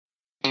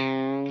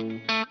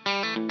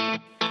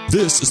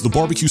This is the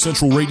Barbecue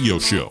Central Radio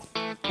Show,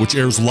 which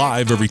airs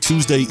live every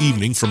Tuesday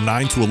evening from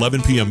 9 to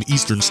 11 p.m.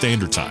 Eastern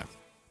Standard Time.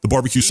 The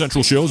Barbecue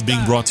Central Show is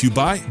being brought to you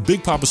by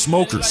Big Papa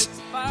Smokers.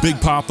 Big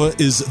Papa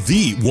is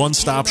the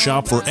one-stop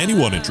shop for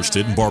anyone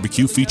interested in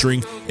barbecue,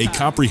 featuring a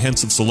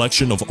comprehensive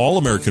selection of all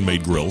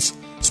American-made grills,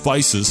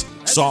 spices,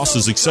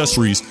 sauces,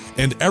 accessories,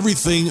 and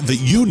everything that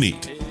you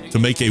need to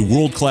make a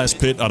world-class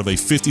pit out of a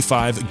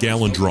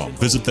 55-gallon drum.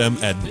 Visit them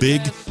at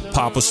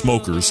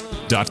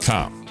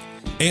BigPapaSmokers.com.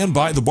 And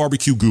by the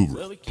Barbecue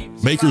Guru,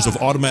 makers of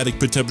automatic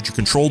pit temperature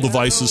control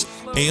devices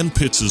and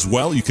pits as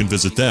well. You can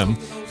visit them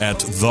at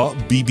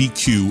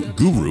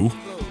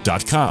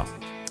thebbqguru.com.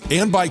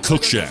 And by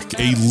Cook Shack,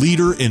 a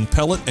leader in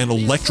pellet and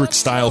electric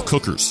style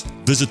cookers.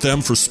 Visit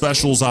them for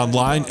specials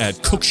online at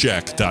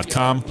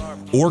cookshack.com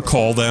or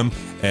call them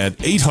at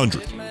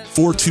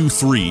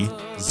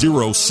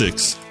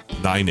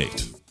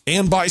 800-423-0698.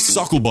 And by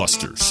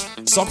Sucklebusters.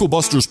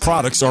 Sucklebusters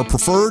products are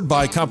preferred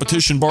by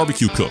competition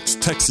barbecue cooks.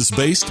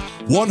 Texas-based,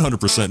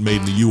 100%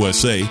 made in the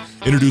USA.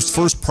 Introduced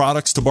first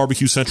products to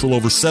Barbecue Central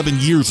over 7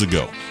 years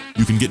ago.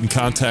 You can get in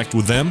contact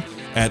with them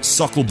at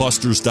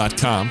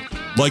sucklebusters.com.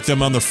 Like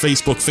them on their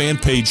Facebook fan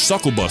page,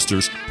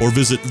 Sucklebusters, or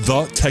visit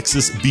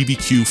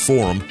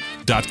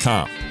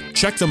thetexasbbqforum.com.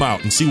 Check them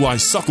out and see why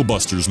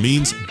Sucklebusters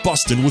means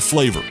bustin' with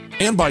flavor.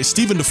 And by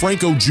Stephen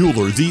DeFranco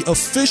Jeweler, the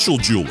official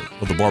jeweler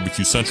of the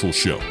Barbecue Central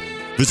Show.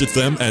 Visit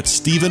them at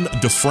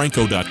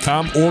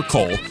StephenDeFranco.com or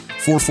call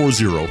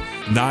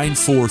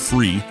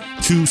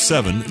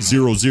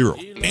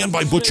 440-943-2700. And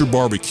by Butcher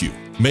Barbecue,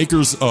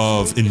 makers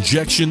of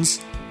injections,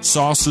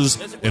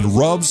 sauces, and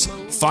rubs.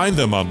 Find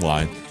them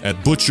online at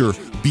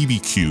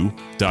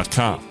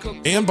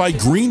ButcherBBQ.com. And by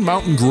Green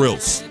Mountain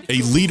Grills,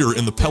 a leader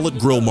in the pellet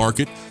grill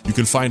market. You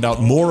can find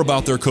out more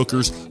about their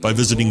cookers by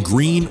visiting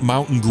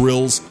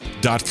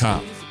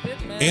GreenMountainGrills.com.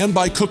 And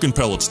by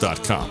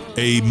CookinPellets.com,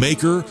 a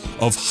maker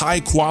of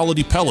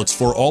high-quality pellets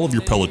for all of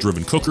your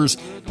pellet-driven cookers.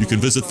 You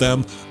can visit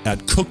them at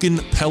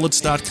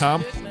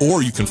CookinPellets.com,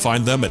 or you can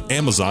find them at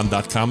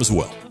Amazon.com as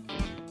well.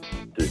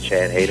 This is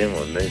Chad Hayden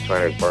with Moose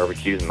Runners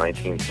Barbecue's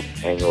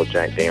 19th Annual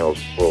Jack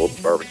Daniel's World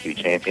Barbecue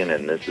Champion,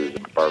 and this is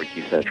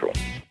Barbecue Central.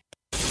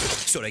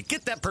 So to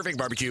get that perfect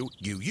barbecue,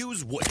 you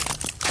use wood.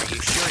 Are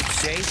you sure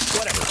it's safe?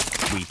 Whatever.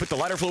 We put the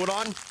lighter fluid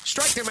on,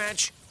 strike the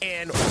match,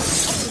 and...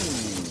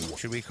 Oh,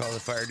 should we call the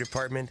fire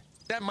department?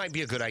 That might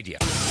be a good idea.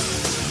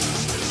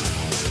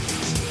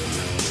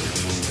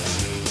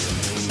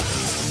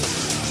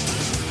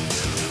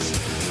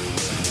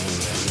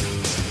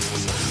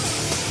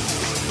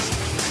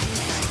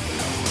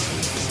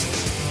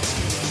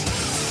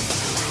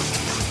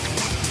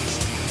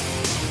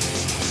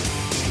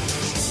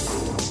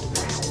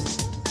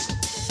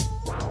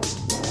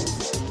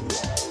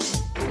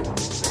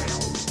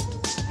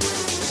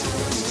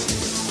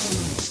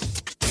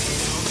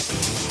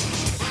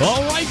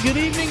 All right, good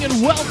evening and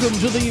welcome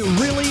to the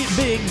Really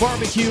Big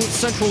Barbecue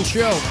Central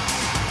Show.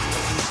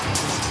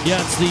 Yeah,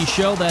 it's the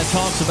show that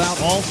talks about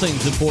all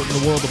things important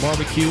in the world of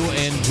barbecue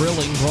and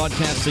grilling,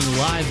 broadcasting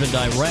live and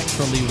direct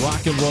from the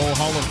Rock and Roll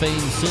Hall of Fame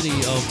city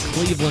of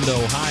Cleveland,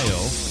 Ohio.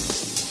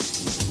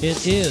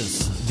 It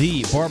is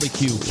the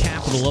barbecue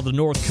capital of the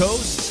North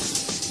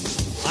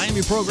Coast. I am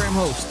your program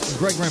host,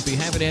 Greg Rempe.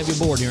 Happy to have you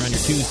aboard here on your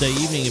Tuesday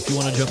evening. If you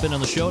want to jump in on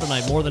the show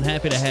tonight, more than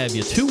happy to have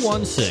you.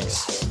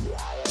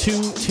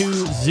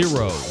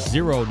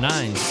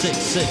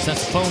 216-220-0966.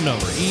 That's the phone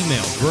number.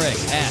 Email Greg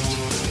at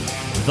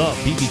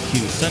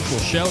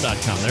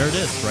thebbqcentralshow.com. There it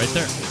is, right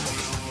there.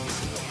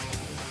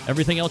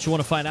 Everything else you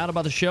want to find out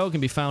about the show can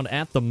be found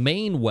at the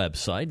main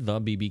website,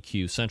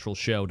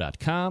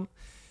 thebbqcentralshow.com.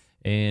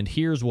 And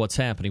here's what's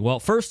happening. Well,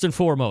 first and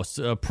foremost,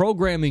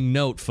 programming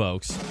note,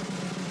 folks.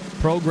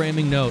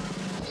 Programming note.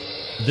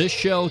 This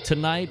show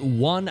tonight,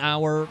 1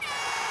 hour...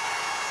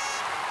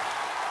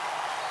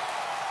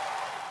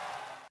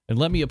 And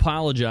let me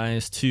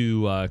apologize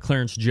to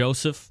Clarence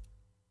Joseph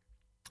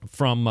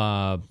from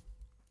Mamas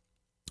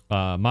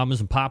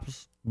and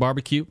Papas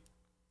Barbecue.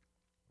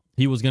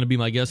 He was going to be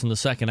my guest in the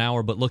second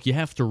hour, but look, you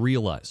have to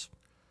realize,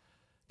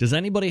 does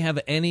anybody have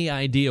any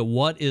idea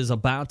what is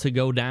about to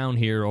go down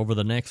here over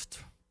the next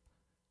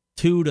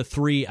 2 to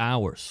 3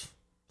 hours?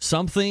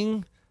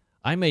 Something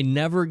I may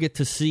never get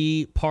to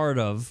see part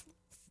of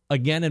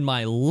again in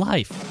my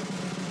life.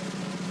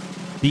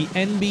 The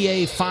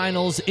NBA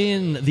Finals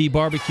in the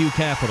barbecue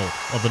capital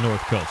of the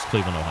North Coast,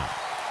 Cleveland, Ohio.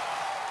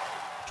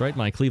 That's right,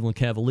 my Cleveland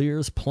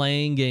Cavaliers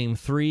playing Game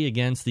 3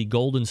 against the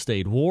Golden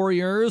State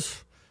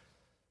Warriors.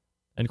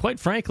 And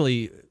quite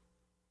frankly,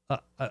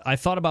 I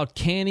thought about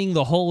canning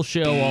the whole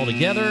show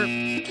altogether.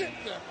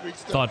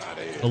 Thought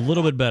a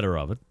little bit better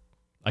of it.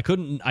 I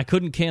couldn't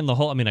can the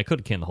whole... I mean, I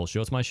could can the whole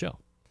show. It's my show.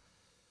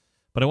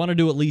 But I want to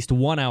do at least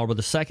 1 hour, but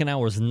the second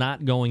hour is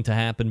not going to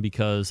happen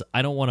because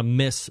I don't want to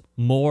miss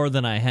more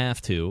than I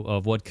have to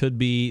of what could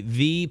be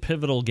the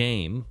pivotal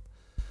game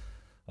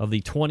of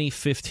the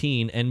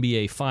 2015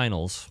 NBA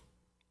Finals.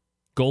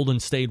 Golden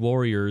State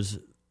Warriors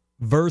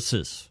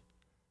versus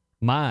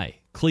my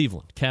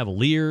Cleveland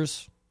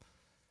Cavaliers.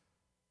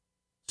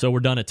 So we're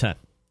done at 10,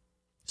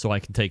 so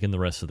I can take in the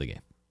rest of the game.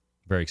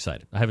 Very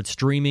excited. I have it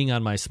streaming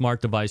on my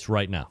smart device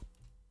right now.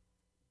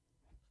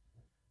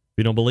 If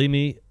you don't believe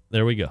me,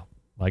 there we go.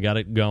 I got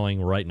it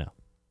going right now.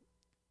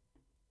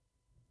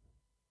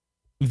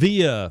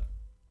 Via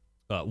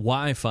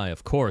Wi-Fi,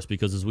 of course,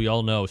 because as we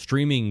all know,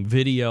 streaming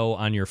video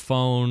on your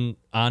phone,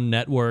 on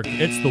network,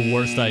 it's the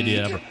worst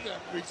idea ever. Get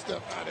that big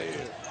stuff out of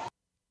here.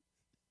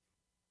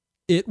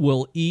 It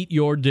will eat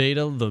your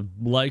data the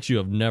likes you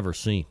have never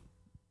seen.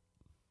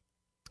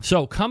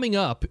 So coming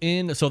up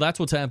so that's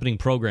what's happening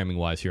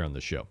programming-wise here on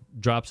the show.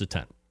 Drops at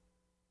 10.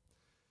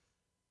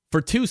 For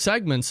 2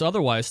 segments,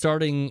 otherwise,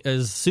 starting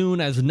as soon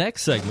as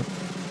next segment,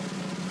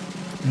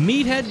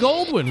 Meathead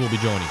Goldwyn will be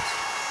joining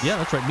us. Yeah,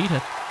 that's right,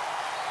 Meathead.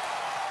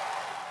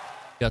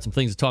 Got some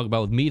things to talk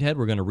about with Meathead.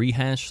 We're going to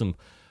rehash some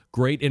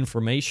great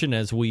information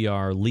as we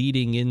are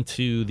leading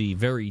into the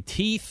very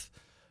teeth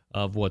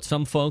of what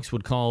some folks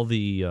would call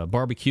the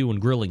barbecue and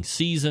grilling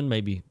season.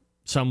 Maybe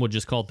some would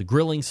just call it the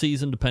grilling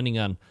season, depending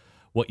on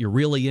what you're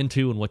really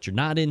into and what you're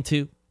not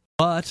into.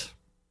 But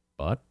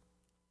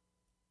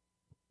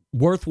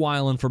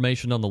worthwhile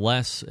information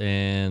nonetheless,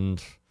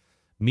 and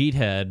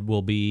Meathead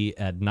will be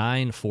at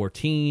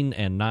 9:14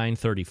 and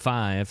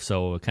 9:35,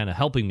 so kind of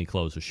helping me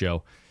close the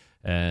show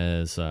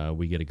as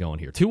we get it going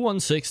here.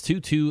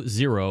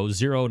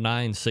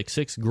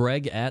 216-220-0966.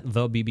 Greg at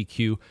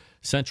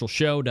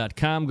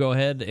thebbqcentralshow.com. Go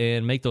ahead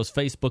and make those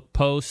Facebook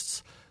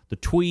posts, the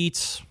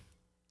tweets,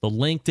 the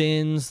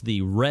LinkedIns,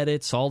 the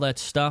Reddits, all that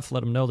stuff. Let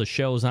them know the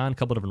show's on. A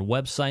couple different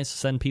websites to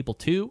send people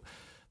to.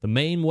 The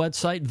main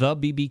website,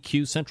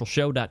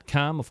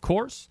 thebbqcentralshow.com, of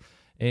course.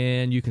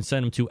 And you can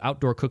send them to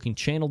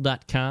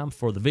outdoorcookingchannel.com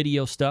for the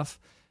video stuff.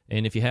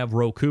 And if you have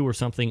Roku or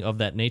something of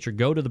that nature,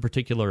 go to the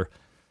particular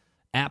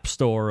app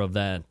store of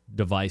that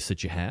device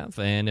that you have.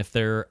 And if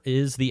there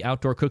is the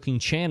Outdoor Cooking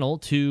Channel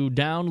to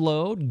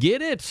download,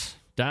 get it.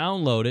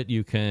 Download it.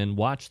 You can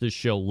watch this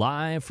show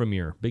live from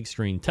your big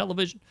screen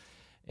television.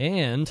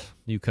 And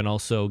you can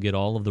also get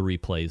all of the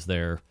replays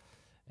there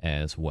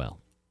as well.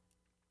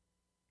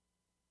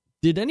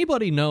 Did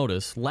anybody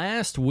notice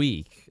last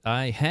week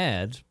I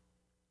had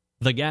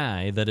the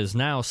guy that is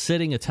now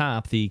sitting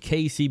atop the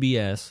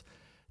KCBS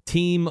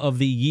Team of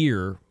the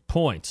Year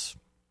points,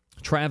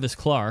 Travis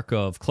Clark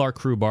of Clark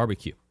Crew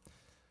Barbecue.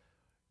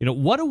 You know,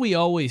 what do we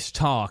always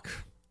talk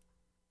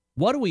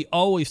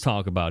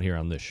about here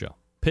on this show?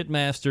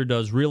 Pitmaster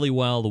does really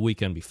well the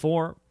weekend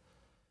before.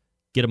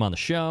 Get him on the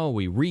show,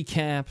 we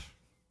recap.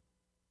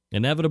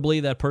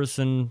 Inevitably, that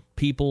person,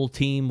 people,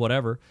 team,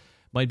 whatever,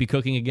 might be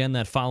cooking again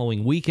that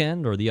following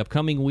weekend or the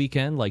upcoming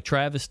weekend like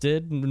Travis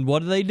did. And what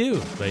do?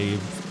 They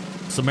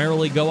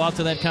summarily go out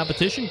to that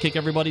competition, kick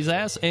everybody's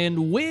ass,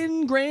 and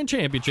win grand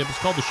championship. It's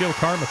called the show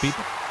Karma,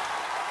 people.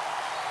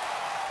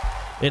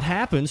 It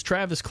happens.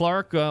 Travis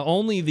Clark,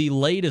 only the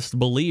latest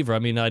believer. I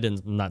mean, I'm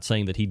not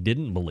saying that he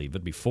didn't believe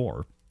it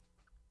before,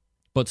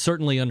 but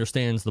certainly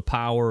understands the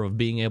power of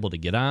being able to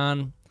get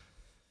on,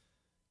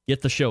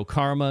 get the show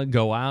Karma,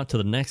 go out to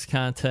the next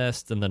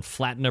contest, and then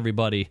flatten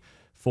everybody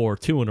for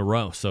 2 in a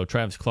row. So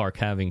Travis Clark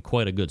having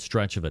quite a good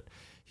stretch of it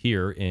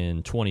here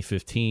in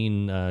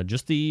 2015.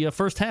 Just the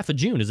first half of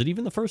June. Is it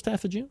even the first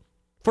half of June?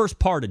 First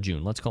part of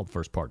June. Let's call it the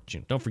first part of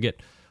June. Don't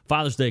forget,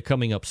 Father's Day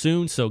coming up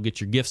soon, so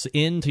get your gifts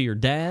in to your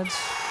dads.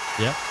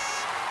 Yep.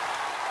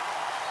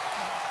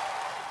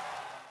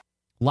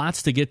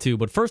 Lots to get to,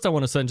 but first I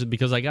want to send you,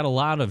 because I got a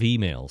lot of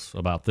emails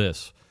about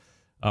this.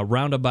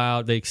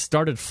 They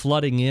started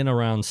flooding in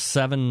around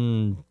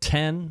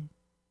 7:10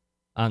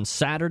 on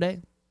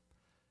Saturday.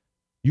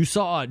 You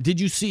saw it. Did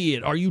you see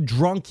it? Are you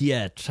drunk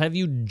yet? Have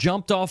you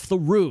jumped off the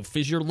roof?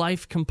 Is your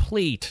life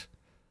complete?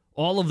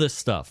 All of this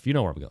stuff. You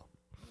know where I'm going.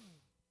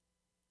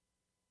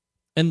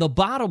 And the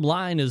bottom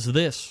line is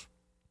this.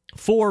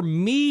 For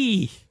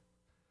me,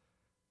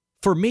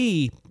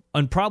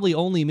 and probably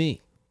only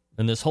me,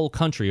 in this whole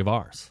country of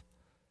ours,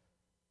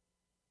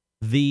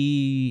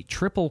 the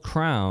Triple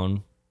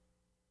Crown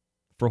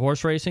for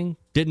horse racing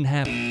didn't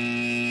happen.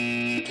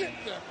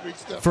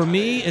 For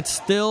me, it's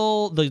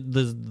still,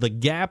 the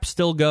gap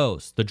still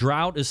goes. The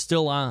drought is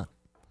still on.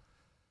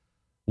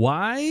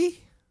 Why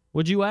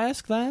would you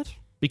ask that?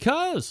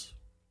 Because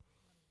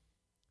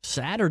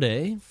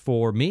Saturday,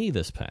 for me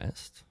this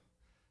past,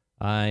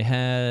 I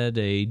had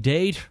a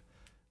date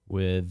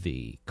with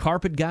the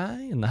carpet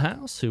guy in the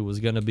house who was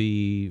going to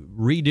be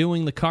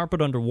redoing the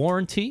carpet under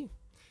warranty,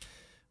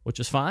 which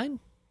is fine,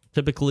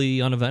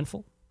 typically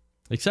uneventful,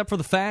 except for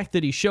the fact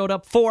that he showed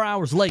up 4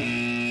 hours late.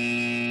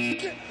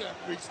 Get that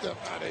big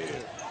stuff out of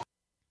here.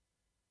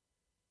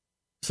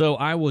 So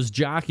I was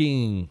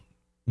jockeying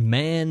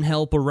man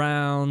help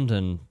around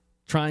and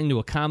trying to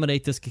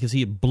accommodate this because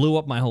he blew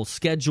up my whole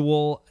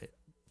schedule.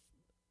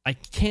 I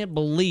can't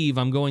believe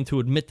I'm going to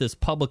admit this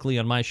publicly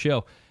on my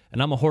show. And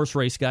I'm a horse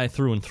race guy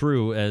through and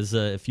through, as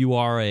if you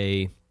are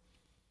a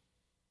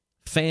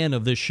fan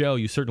of this show,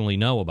 you certainly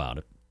know about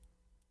it.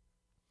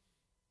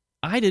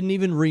 I didn't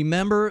even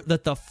remember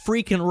that the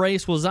freaking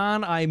race was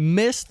on. I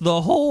missed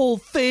the whole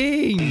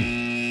thing.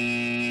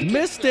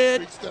 Missed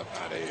it.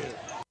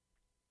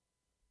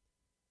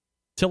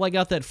 Till I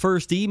got that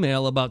first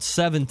email about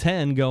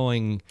 7:10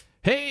 going,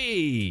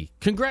 hey,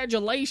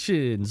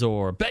 congratulations,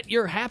 or bet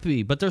you're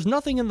happy, but there's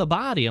nothing in the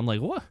body. I'm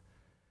like, what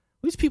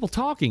are these people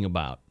talking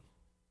about?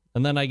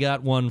 And then I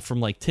got one from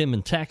like Tim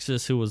in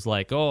Texas who was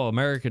like, oh,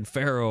 American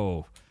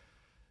Pharaoh,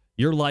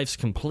 your life's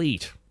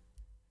complete.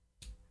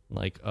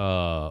 Like,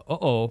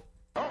 uh-oh.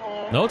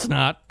 No, it's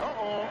not.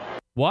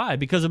 Why?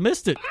 Because I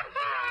missed it.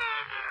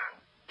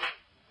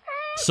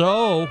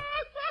 So,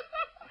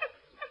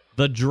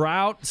 the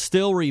drought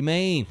still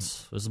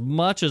remains, as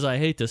much as I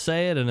hate to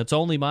say it, and it's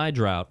only my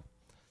drought.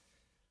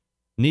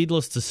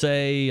 Needless to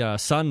say,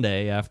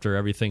 Sunday, after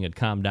everything had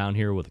calmed down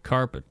here with the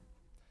carpet,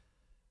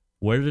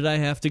 where did I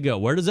have to go?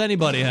 Where does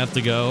anybody have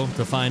to go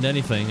to find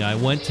anything? I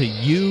went to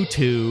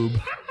YouTube.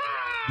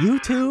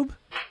 YouTube?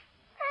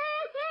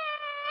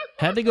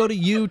 Had to go to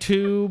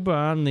YouTube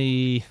on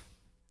the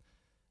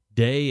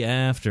day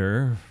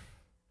after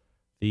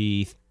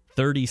the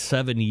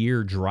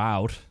 37-year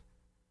drought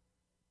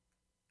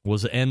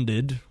was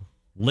ended,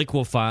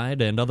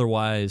 liquefied, and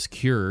otherwise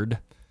cured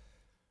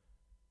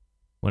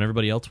when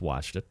everybody else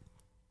watched it.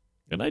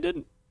 And I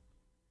didn't.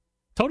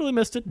 Totally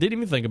missed it. Didn't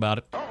even think about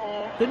it.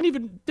 Didn't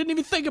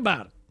even think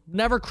about it.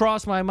 Never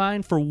crossed my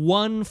mind for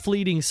one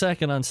fleeting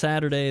second on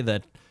Saturday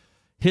that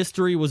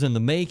history was in the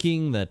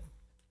making, that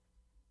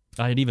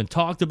I had even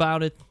talked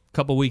about it a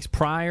couple weeks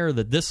prior,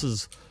 that this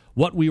is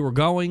what we were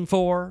going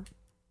for.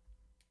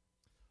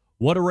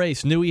 What a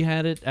race. Knew he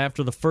had it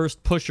after the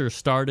first pusher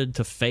started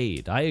to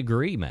fade. I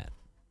agree, Matt.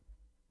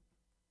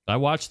 I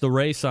watched the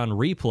race on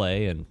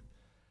replay, and I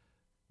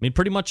mean,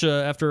 pretty much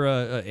after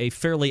a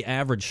fairly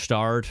average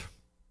start,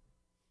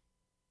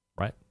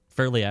 right?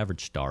 Fairly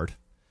average start.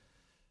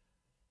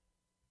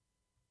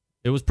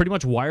 It was pretty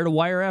much wire to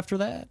wire after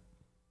that.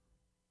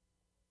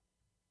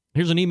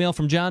 Here's an email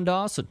from John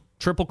Dawson,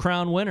 Triple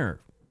Crown winner.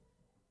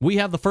 We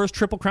have the first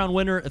Triple Crown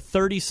winner at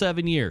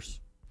 37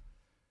 years.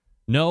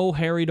 No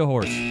Harry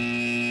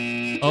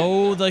DeHorse.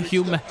 Oh, the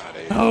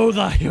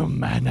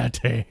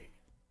humanity.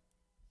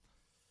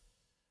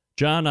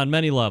 John, on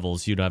many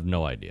levels, you'd have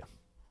no idea.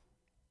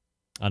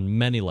 On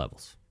many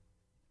levels.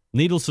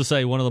 Needless to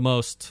say, one of the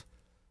most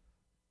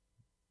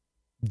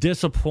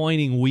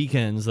disappointing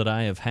weekends that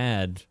I have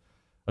had,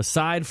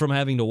 aside from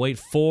having to wait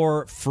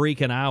 4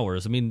 freaking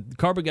hours. I mean,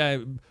 Carpet Guy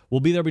will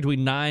be there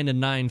between 9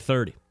 and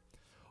 9:30.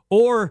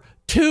 Or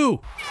 2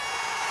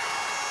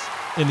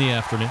 in the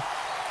afternoon.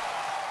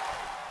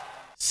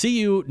 See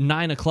you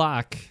 9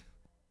 o'clock,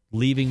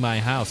 leaving my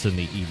house in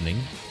the evening.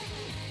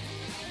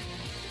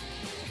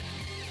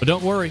 But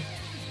don't worry.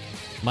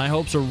 My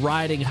hopes are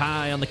riding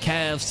high on the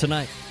Cavs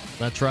tonight.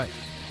 That's right.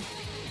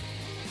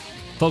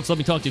 Folks, let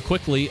me talk to you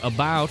quickly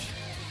about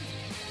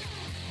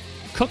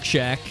Cook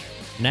Shack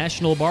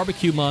National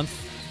Barbecue Month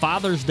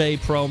Father's Day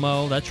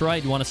promo. That's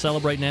right. You want to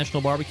celebrate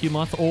National Barbecue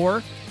Month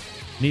or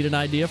need an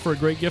idea for a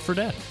great gift for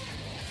Dad?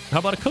 How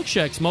about a Cook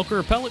Shack smoker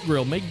or pellet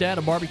grill? Make Dad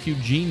a barbecue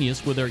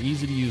genius with their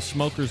easy-to-use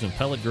smokers and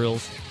pellet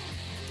grills.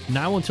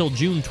 Now until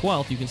June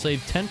 12th, you can save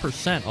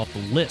 10% off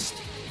the list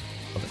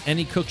of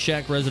any Cook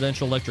Shack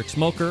residential electric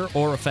smoker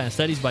or a Fast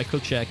Eddie's by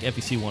Cook Shack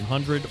FEC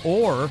 100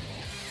 or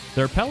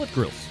their pellet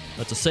grills.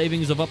 That's a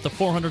savings of up to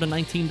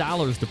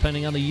 $419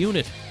 depending on the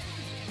unit.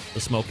 The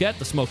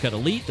Smokeette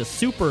Elite, the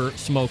Super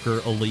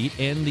Smoker Elite,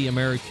 and the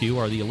AmeriQ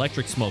are the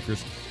electric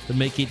smokers that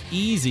make it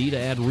easy to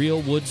add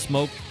real wood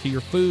smoke to your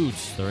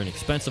foods. They're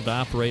inexpensive to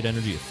operate,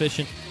 energy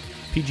efficient.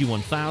 PG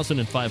 1000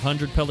 and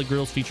 500 pellet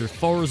grills feature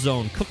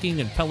 4-zone cooking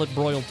and pellet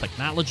broil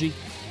technology.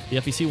 The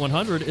FEC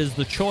 100 is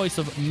the choice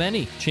of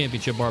many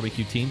championship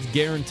barbecue teams,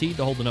 guaranteed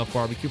to hold enough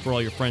barbecue for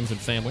all your friends and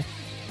family.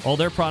 All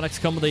their products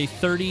come with a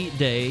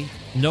 30-day,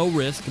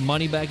 no-risk,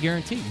 money-back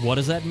guarantee. What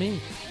does that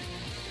mean?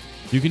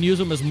 You can use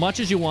them as much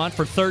as you want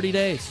for 30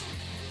 days.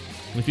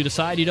 And if you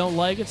decide you don't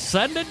like it,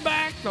 send it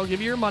back. They'll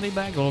give you your money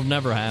back. It'll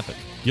never happen.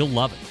 You'll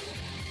love it.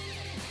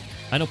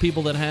 I know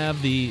people that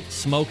have the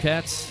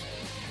Smokeettes,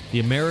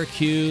 the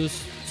AmeriQs,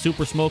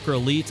 Super Smoker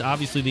Elites,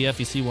 obviously the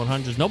FEC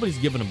 100s. Nobody's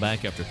giving them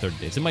back after 30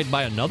 days. They might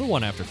buy another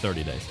one after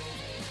 30 days.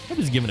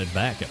 Nobody's giving it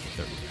back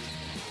after 30 days.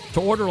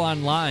 To order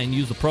online,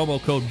 use the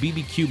promo code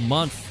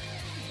BBQMonth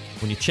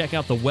when you check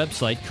out the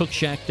website,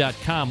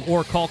 cookshack.com,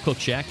 or call Cook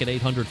Shack at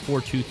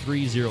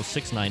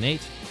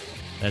 800-423-0698.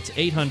 That's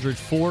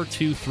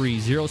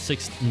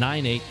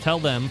 800-423-0698. Tell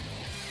them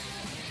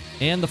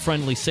and the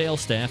friendly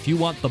sales staff you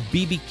want the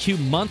BBQ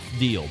Month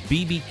deal.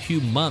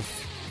 BBQ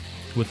Month.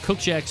 With Cook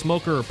Shack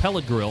Smoker or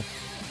Pellet Grill,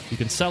 you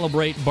can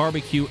celebrate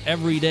barbecue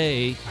every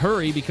day.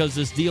 Hurry, because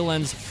this deal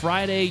ends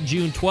Friday,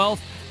 June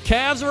 12th.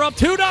 Cavs are up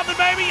 2-0,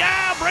 baby.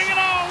 Yeah, bring it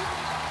on.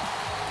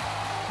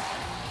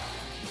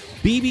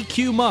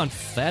 BBQ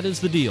Month. That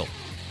is the deal.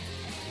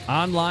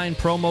 Online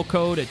promo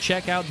code at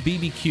checkout,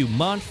 BBQ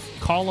Month.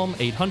 Call them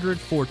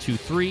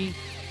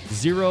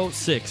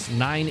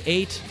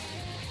 800-423-0698.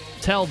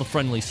 Tell the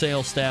friendly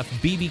sales staff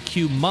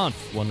BBQ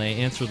Month when they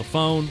answer the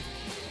phone.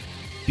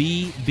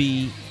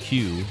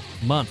 BBQ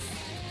Month.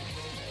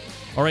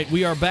 All right,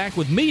 we are back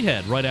with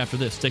Meathead right after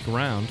this. Stick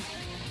around.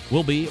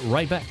 We'll be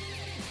right back.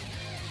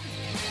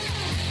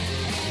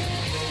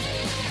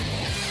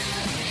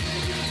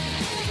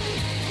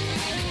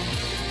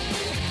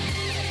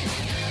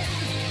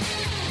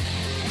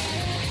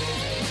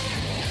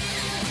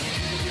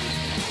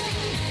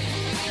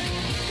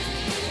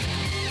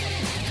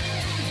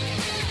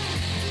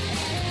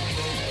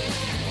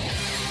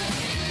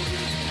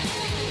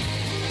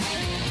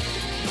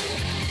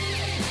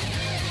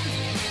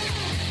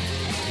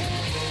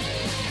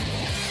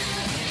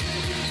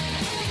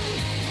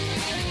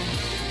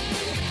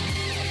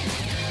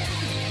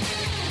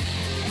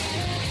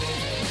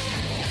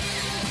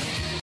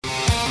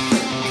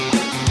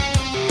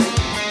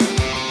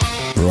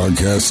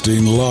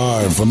 Broadcasting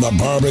live from the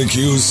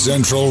Barbecue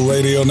Central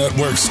Radio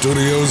Network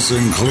studios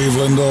in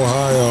Cleveland,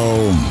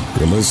 Ohio.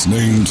 You're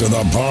listening to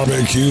the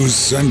Barbecue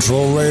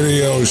Central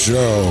Radio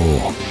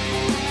Show.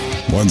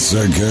 Once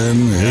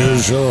again,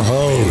 here's your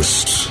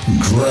host,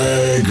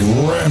 Greg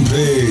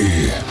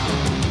Rempe.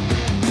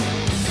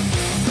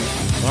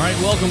 All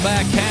right, welcome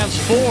back. Cavs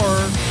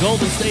 4,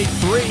 Golden State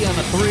 3 on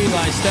a 3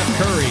 by Steph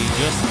Curry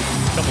just a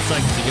couple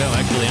seconds ago.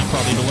 Actually, I'm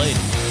probably delayed.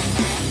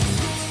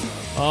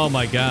 Oh,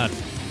 my God.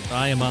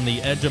 I am on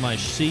the edge of my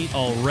seat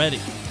already.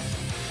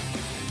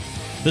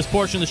 This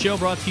portion of the show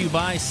brought to you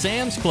by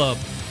Sam's Club.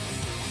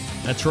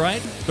 That's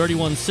right.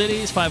 31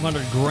 cities,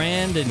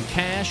 $500,000 in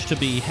cash to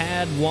be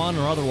had, won,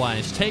 or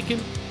otherwise taken.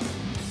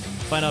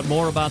 Find out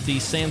more about the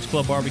Sam's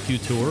Club Barbecue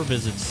Tour.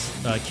 Visit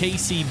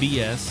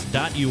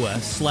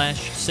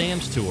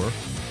kcbs.us/Sam's Tour.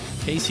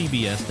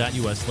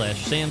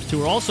 kcbs.us/Sam's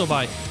Tour. Also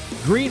by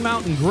Green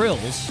Mountain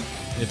Grills.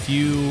 If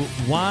you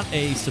want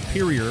a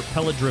superior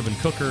pellet-driven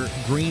cooker,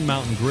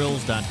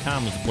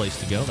 greenmountaingrills.com is the place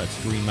to go.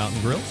 That's Green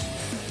Mountain Grills.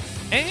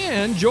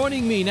 And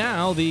joining me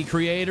now, the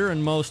creator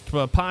and most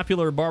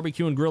popular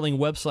barbecue and grilling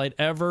website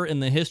ever in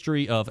the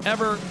history of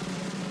ever,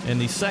 and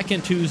the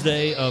second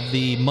Tuesday of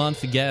the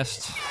month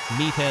guest,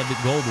 Meathead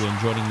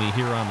Goldwyn, joining me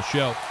here on the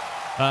show.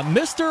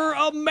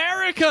 Mr.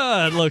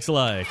 America, it looks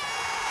like.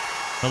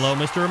 Hello,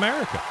 Mr.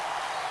 America.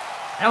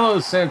 Hello,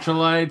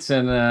 Centralites,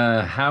 and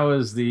how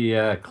is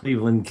the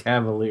Cleveland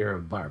Cavalier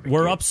of barbecue?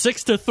 We're up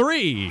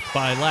 6-3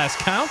 by last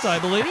count, I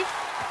believe.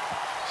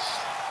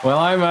 Well,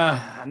 I'm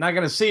not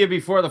going to see you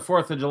before the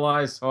 4th of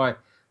July, so I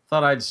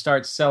thought I'd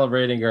start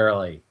celebrating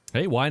early.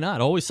 Hey, why not?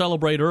 Always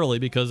celebrate early,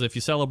 because if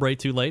you celebrate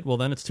too late, well,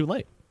 then it's too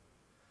late.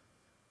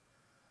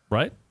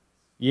 Right?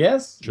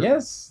 Yes, Sure.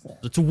 yes.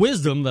 It's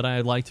wisdom that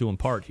I'd like to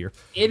impart here.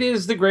 It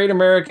is the Great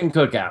American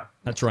Cookout.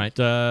 That's right.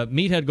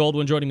 Meathead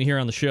Goldwyn joining me here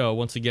on the show.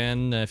 Once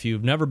again, if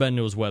you've never been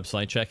to his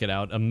website, check it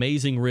out,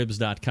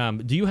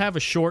 AmazingRibs.com. Do you have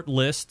a short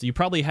list? You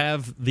probably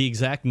have the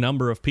exact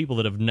number of people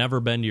that have never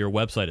been to your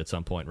website at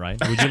some point, right?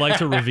 Would you like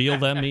to reveal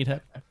them,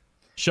 Meathead?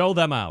 Show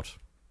them out.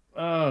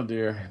 Oh,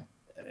 dear.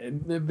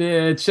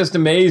 It's just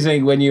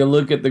amazing when you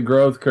look at the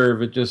growth curve.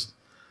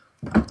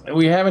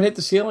 We haven't hit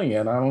the ceiling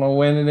yet. I don't know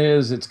when it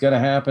is. It's going to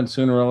happen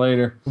sooner or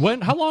later.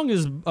 How long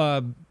has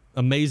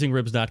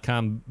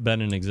AmazingRibs.com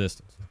been in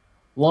existence?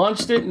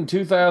 Launched it in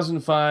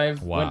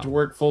 2005. Wow. Went to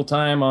work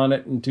full-time on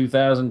it in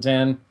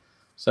 2010.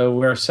 So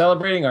we're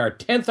celebrating our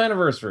 10th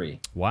anniversary.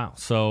 Wow.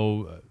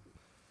 So,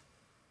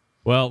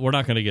 well, we're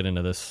not going to get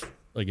into this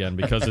again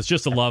because it's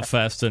just a love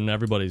fest and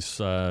everybody's,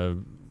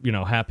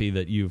 happy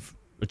that you've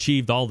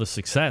achieved all the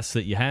success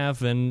that you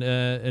have. And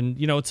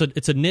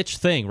it's a niche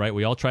thing, right?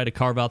 We all try to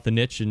carve out the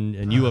niche,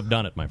 and you have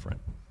done it, my friend.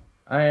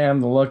 I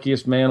am the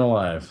luckiest man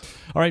alive.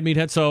 All right,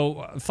 Meathead. So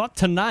I thought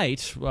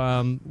tonight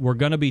we're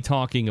going to be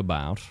talking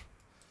about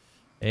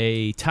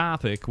a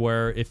topic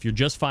where if you're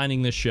just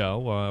finding this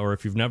show or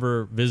if you've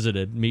never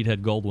visited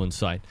Meathead Goldwyn's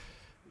site,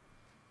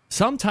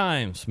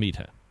 sometimes,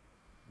 Meathead,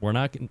 we're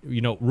not,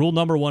 rule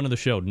number 1 of the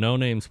show, no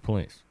names,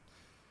 please.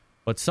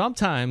 But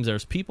sometimes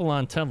there's people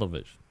on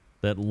television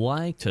that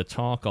like to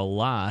talk a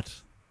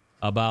lot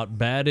about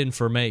bad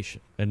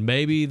information, and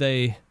maybe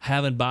they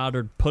haven't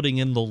bothered putting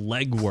in the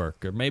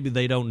legwork, or maybe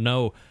they don't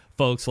know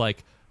folks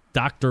like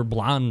Dr.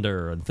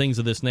 Blonder and things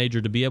of this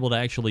nature to be able to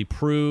actually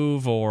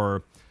prove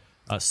or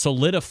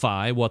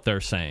solidify what they're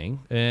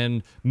saying,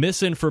 and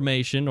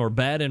misinformation or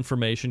bad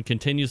information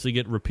continues to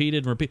get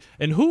repeated and repeated.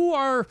 And who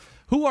are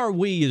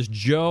we as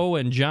Joe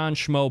and John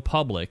Schmo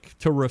Public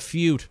to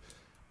refute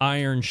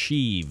iron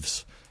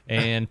sheaves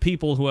and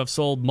people who have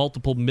sold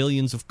multiple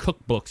millions of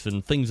cookbooks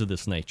and things of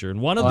this nature? And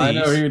one of these, I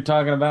know who you're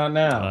talking about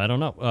now. I don't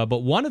know, but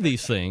one of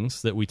these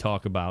things that we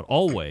talk about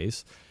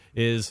always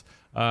is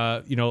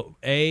it's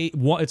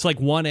like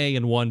 1A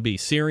and 1B,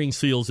 searing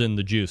seals in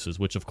the juices,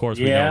 which of course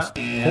we know is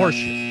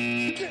horseshit.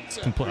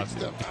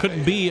 It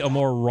couldn't be a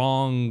more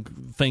wrong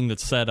thing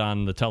that's said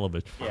on the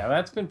television. Yeah,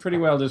 that's been pretty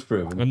well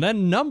disproven. And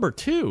then number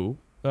 2,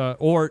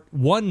 or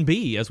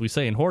 1B, as we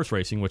say in horse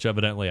racing, which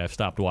evidently I've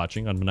stopped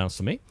watching, unbeknownst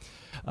to me,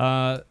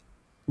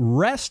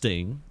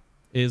 resting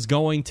is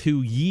going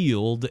to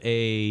yield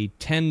a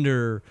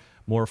tender,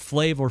 more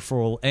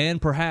flavorful,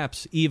 and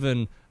perhaps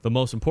even the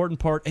most important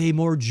part, a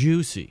more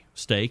juicy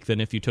steak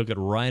than if you took it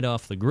right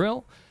off the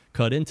grill,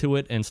 cut into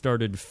it, and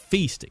started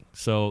feasting.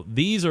 So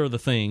these are the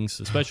things,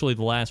 especially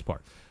the last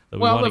part, that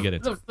we want to get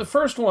into. The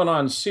first one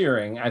on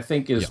searing, I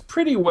think, is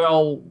pretty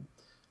well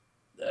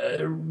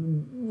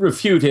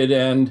refuted,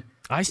 and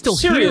I still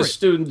hear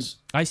it.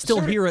 I still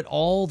hear it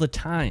all the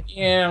time.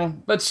 Yeah,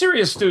 but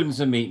serious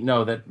students of meat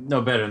know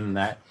better than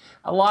that.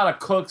 A lot of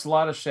cooks, a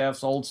lot of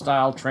chefs,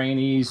 old-style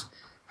trainees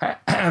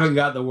haven't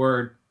got the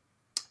word.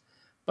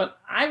 But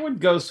I would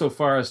go so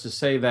far as to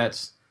say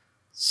that's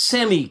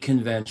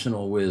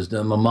semi-conventional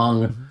wisdom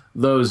among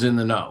those in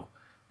the know.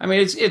 I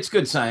mean, it's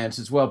good science.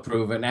 It's well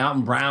proven.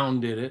 Alton Brown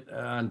did it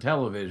on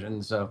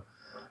television, so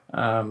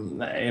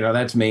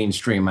that's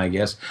mainstream, I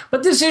guess.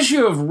 But this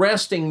issue of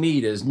resting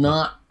meat is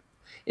not.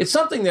 It's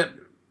something that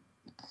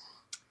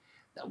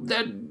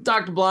that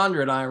Dr.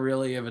 Blonder and I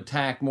really have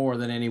attacked more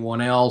than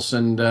anyone else,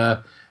 and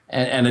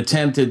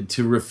attempted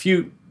to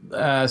refute.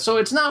 So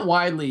it's not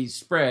widely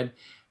spread,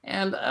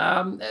 and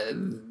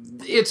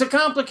it's a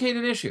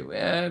complicated issue.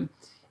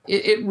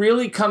 It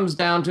really comes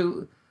down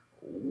to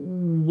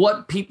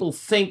what people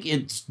think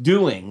it's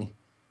doing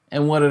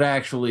and what it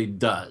actually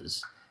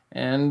does.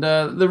 And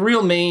the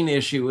real main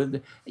issue,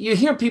 you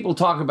hear people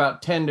talk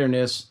about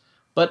tenderness,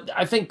 but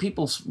I think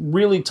people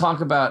really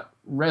talk about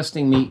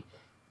resting meat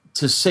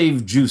to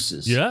save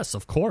juices. Yes,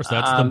 of course.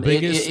 That's the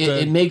biggest.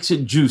 It makes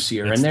it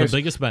juicier. It's and the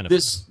biggest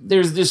benefit.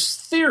 There's this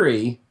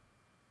theory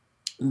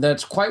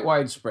that's quite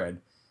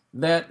widespread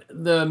that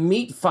the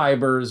meat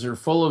fibers are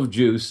full of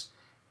juice,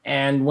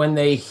 and when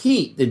they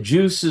heat, the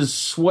juices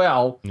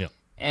swell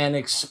and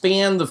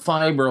expand the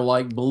fiber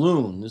like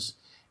balloons.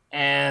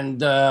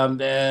 And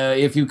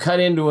if you cut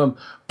into them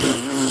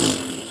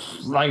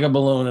like a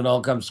balloon, it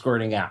all comes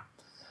squirting out.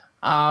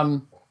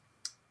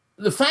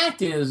 The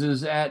fact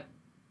is that...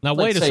 Now,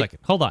 wait a second.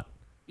 Hold on.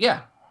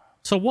 Yeah.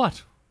 So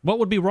what? What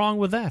would be wrong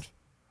with that?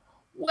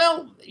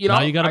 Well, you know...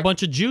 Now you got a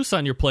bunch of juice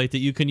on your plate that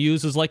you can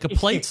use as like a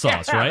plate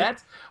sauce, right?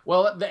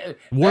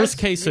 Worst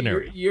case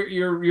scenario.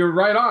 You're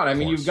right on. I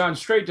mean, you've gone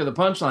straight to the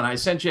punchline. I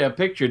sent you a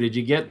picture. Did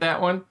you get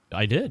that one?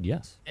 I did,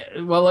 yes.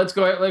 Well, let's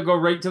go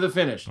right to the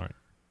finish. All right.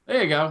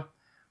 There you go.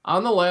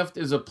 On the left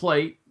is a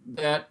plate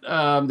that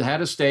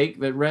had a steak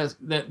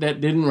that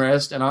didn't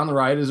rest, and on the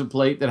right is a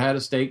plate that had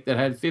a steak that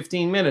had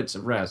 15 minutes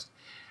of rest.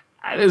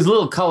 There's a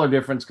little color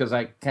difference because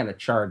I kind of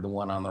charred the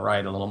one on the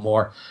right a little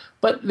more,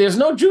 but there's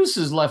no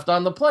juices left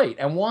on the plate.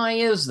 And why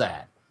is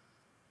that?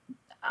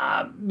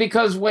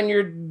 Because when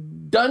you're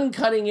done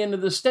cutting into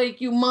the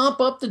steak, you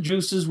mop up the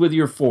juices with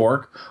your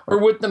fork or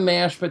with the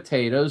mashed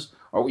potatoes,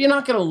 or you're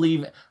not going to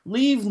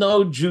leave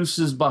no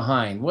juices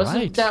behind.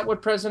 Wasn't that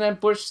what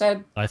President Bush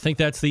said? I think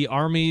that's the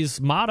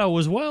Army's motto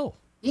as well.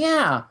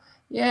 Yeah.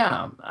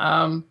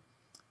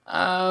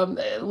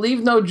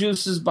 Leave no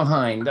juices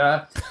behind.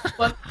 But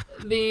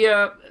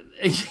the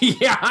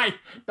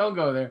don't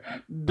go there.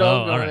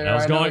 Don't go there. I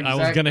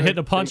was going to hit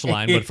the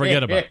punchline, but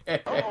forget about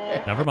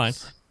it. Never mind.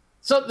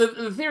 So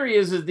the theory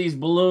is that these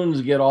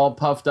balloons get all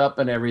puffed up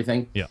and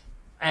everything. Yeah.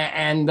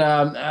 And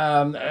that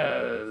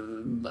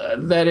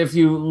if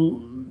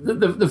you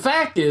the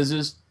fact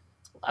is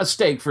a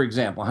steak, for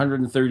example,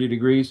 130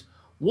 degrees.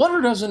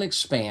 Water doesn't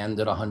expand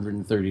at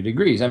 130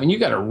 degrees. I mean, you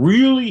got to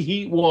really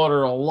heat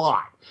water a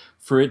lot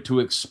for it to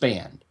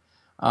expand.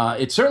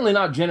 It's certainly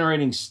not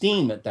generating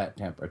steam at that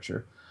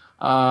temperature.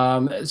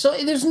 So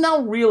there's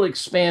no real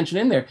expansion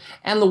in there.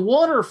 And the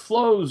water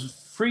flows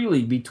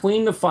freely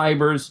between the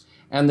fibers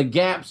and the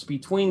gaps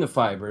between the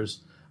fibers.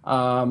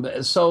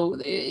 So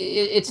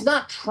it's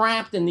not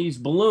trapped in these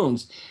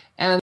balloons.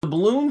 And the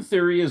balloon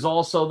theory is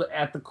also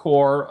at the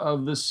core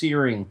of the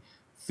searing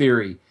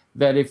theory,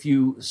 that if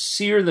you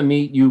sear the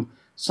meat, you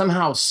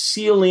somehow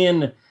seal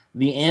in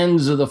the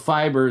ends of the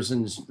fibers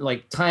and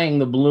like tying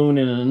the balloon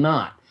in a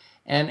knot.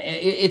 And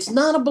it's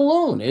not a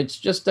balloon. It's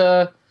just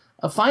a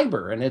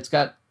fiber, and it's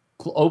got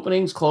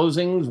openings,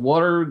 closings,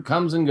 water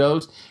comes and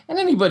goes. And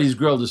anybody who's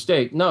grilled a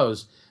steak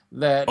knows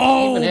that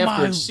even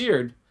after it's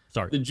seared,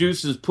 the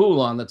juices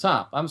pool on the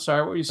top. I'm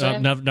sorry, what were you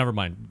saying? Never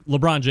mind.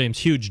 LeBron James,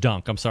 huge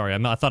dunk. I'm sorry.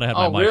 I thought I had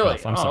my mic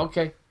off. I'm sorry.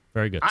 Okay.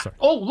 Very good. Sorry.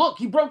 Look,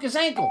 he broke his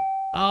ankle.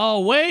 Oh,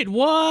 wait,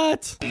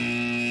 what?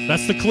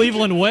 That's the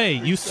Cleveland way.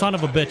 You son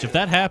of a bitch. If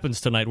that happens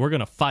tonight, we're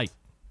going to fight.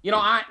 You know,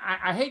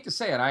 I hate to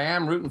say it. I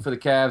am rooting for the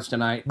Cavs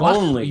tonight. What?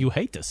 Only. You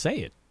hate to say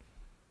it.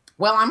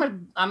 Well,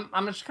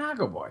 I'm a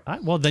Chicago boy.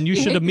 Well, then you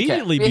should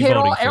immediately be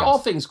voting for all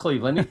things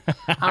Cleveland.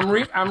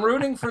 I'm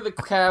rooting for the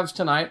Cavs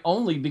tonight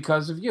only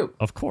because of you.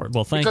 Of course.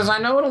 Well, thank you. Because I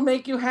know it'll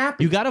make you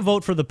happy. You got to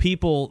vote for the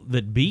people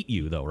that beat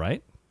you, though,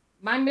 right?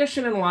 My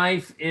mission in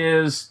life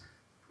is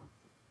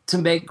to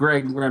make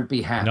Greg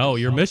Rempe happy. No,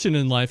 your mission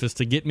in life is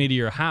to get me to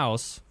your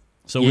house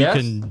so we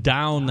can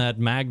down that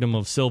magnum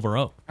of Silver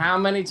Oak. How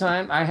many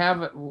times? I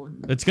have it.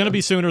 It's going to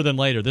be sooner than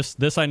later.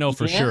 This I know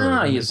for sure.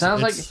 Yeah, it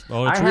sounds like...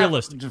 it's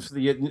realistic.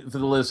 For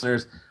the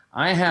listeners,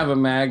 I have a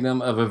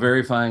magnum of a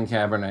very fine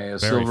Cabernet,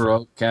 Silver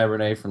Oak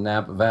Cabernet from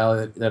Napa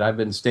Valley that I've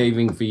been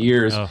staving for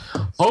years,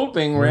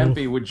 hoping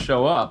Rempe would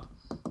show up.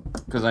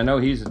 Because I know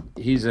he's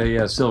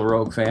a Silver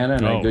Oak fan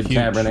and a good huge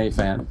Cabernet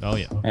fan. Oh,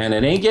 yeah. And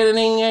it ain't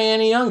getting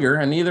any younger,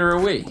 and neither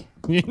are we.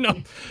 You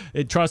know,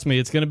 trust me,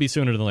 it's going to be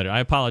sooner than later. I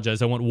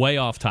apologize. I went way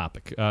off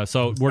topic.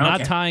 So we're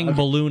not tying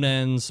balloon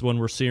ends when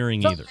we're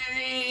searing either.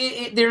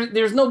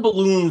 There's no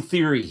balloon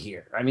theory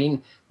here. I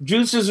mean,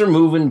 juices are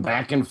moving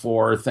back and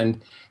forth.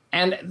 And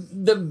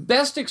the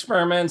best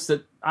experiments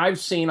that I've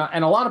seen,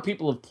 and a lot of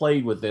people have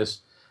played with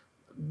this,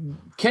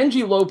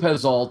 Kenji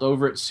Lopez-Alt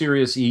over at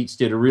Serious Eats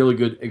did a really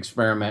good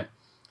experiment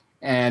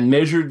and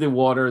measured the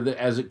water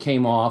as it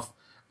came off.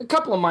 A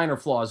couple of minor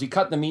flaws. He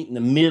cut the meat in the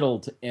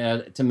middle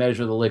to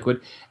measure the liquid,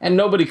 and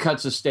nobody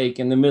cuts a steak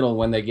in the middle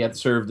when they get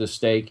served a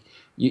steak.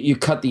 You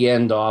cut the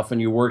end off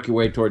and you work your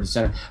way toward the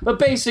center. But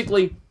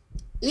basically,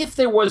 if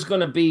there was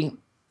going to be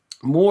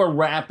more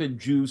rapid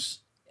juice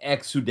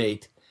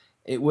exudate,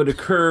 it would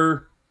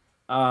occur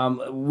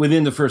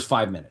within the first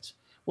 5 minutes.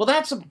 Well,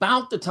 that's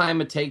about the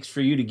time it takes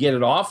for you to get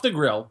it off the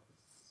grill,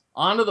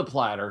 onto the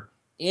platter,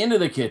 into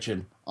the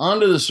kitchen,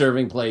 onto the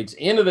serving plates,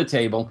 into the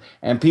table,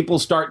 and people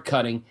start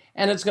cutting,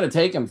 and it's going to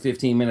take them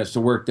 15 minutes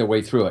to work their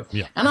way through it.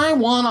 Yeah. And I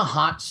want a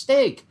hot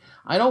steak.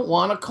 I don't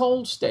want a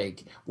cold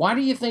steak. Why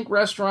do you think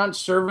restaurants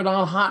serve it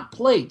on hot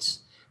plates?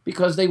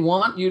 Because they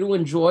want you to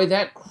enjoy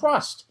that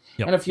crust.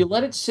 Yep. And if you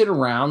let it sit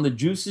around, the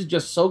juices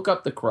just soak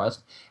up the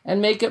crust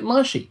and make it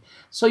mushy.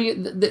 So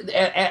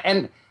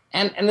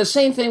and the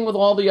same thing with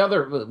all the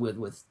other,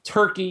 with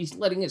turkeys,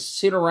 letting it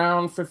sit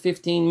around for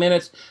 15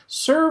 minutes.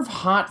 Serve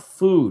hot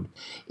food.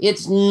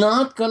 It's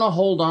not going to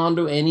hold on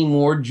to any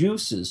more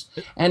juices.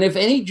 And if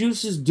any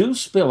juices do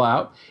spill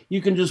out,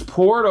 you can just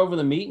pour it over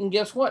the meat, and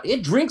guess what?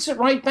 It drinks it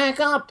right back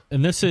up.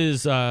 And this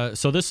is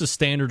this is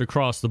standard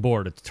across the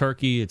board. It's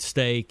turkey, it's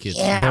steak, it's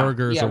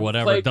burgers or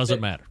whatever. It doesn't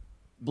matter.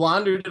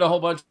 Blonder did a whole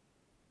bunch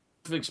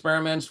of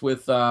experiments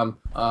with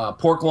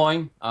pork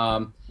loin.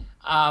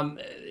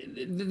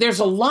 There's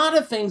a lot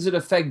of things that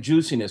affect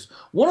juiciness.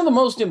 One of the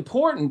most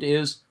important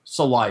is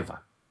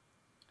saliva.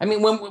 I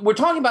mean, when we're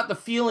talking about the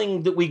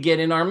feeling that we get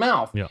in our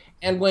mouth,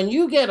 and when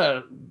you get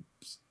a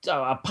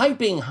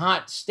piping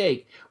hot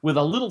steak with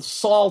a little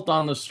salt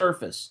on the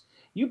surface,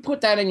 you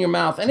put that in your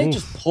mouth, and it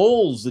just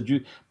pulls the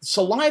juice.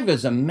 Saliva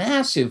is a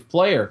massive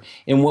player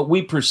in what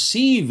we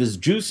perceive as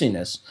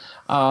juiciness.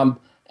 And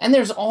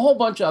there's a whole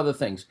bunch of other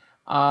things.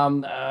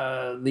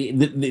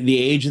 The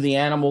age of the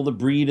animal, the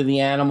breed of the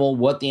animal,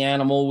 what the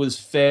animal was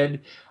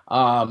fed,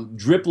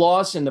 drip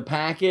loss in the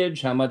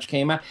package, how much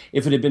came out,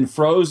 if it had been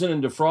frozen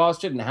and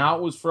defrosted, and how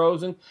it was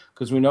frozen,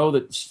 because we know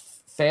that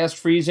fast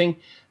freezing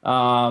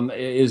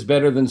is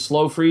better than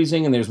slow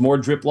freezing, and there's more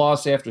drip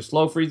loss after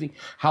slow freezing.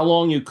 How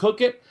long you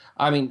cook it.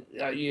 I mean,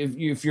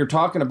 if you're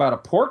talking about a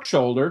pork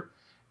shoulder,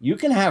 you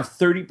can have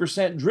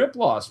 30% drip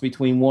loss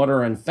between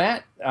water and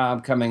fat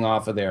coming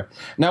off of there.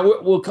 Now,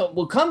 we'll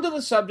come to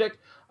the subject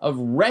of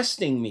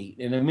resting meat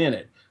in a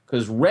minute,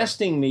 because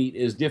resting meat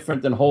is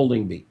different than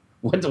holding meat.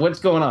 What's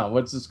going on?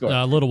 What's this going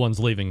on? Little one's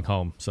leaving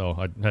home, so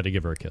I had to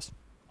give her a kiss.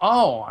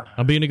 Oh.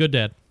 I'm being a good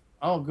dad.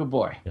 Oh, good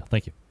boy. Yeah,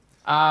 thank you.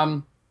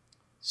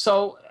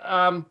 So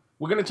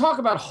we're going to talk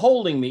about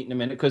holding meat in a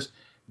minute, because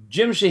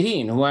Jim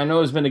Shaheen, who I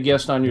know has been a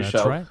guest on your show,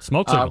 That's right.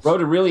 Smoke signals.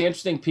 wrote a really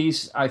interesting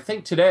piece, I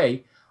think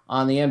today,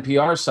 on the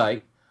NPR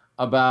site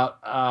about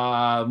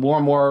more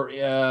and more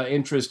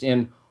interest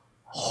in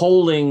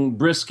holding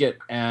brisket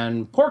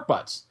and pork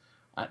butts.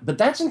 But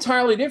that's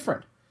entirely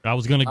different. I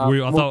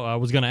thought I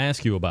was gonna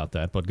ask you about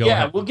that, but go ahead.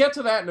 Yeah, we'll get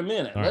to that in a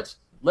minute. All right.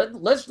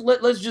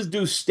 Let's just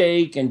do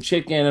steak and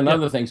chicken and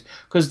other things,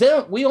 because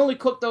we only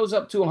cook those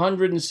up to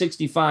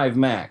 165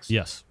 max.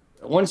 Yes,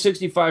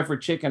 165 for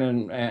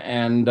chicken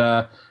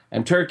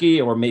and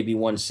turkey, or maybe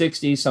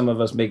 160. Some of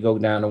us may go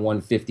down to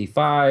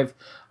 155.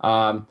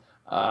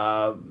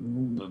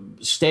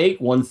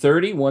 Steak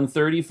 130,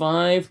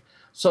 135.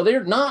 So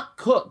they're not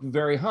cooked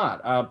very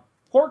hot.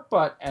 Pork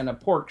butt and a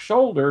pork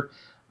shoulder,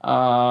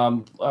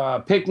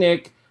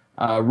 picnic,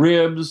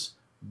 ribs,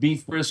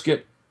 beef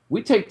brisket,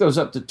 we take those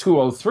up to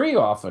 203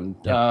 often.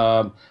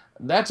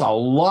 That's a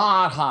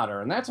lot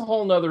hotter, and that's a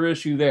whole nother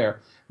issue there.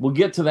 We'll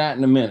get to that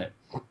in a minute.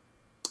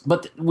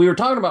 But we were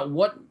talking about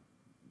what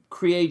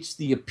creates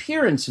the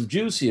appearance of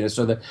juiciness,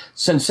 or the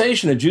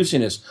sensation of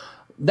juiciness.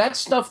 That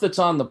stuff that's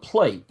on the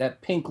plate,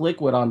 that pink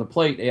liquid on the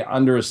plate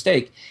under a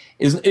steak,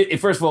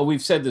 first of all,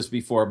 we've said this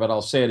before, but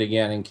I'll say it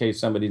again in case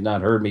somebody's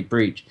not heard me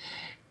preach.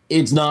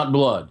 It's not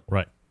blood.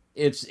 Right.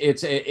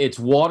 It's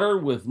water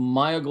with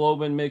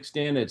myoglobin mixed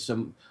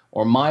in.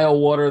 Or myo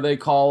water, they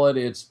call it.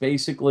 It's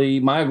basically,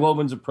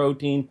 myoglobin's a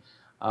protein.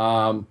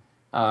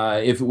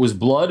 If it was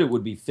blood, it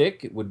would be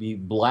thick. It would be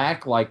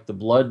black, like the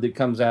blood that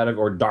comes out of,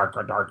 or dark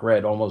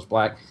red, almost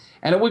black.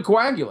 And it would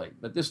coagulate.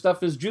 But this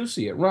stuff is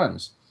juicy. It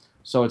runs.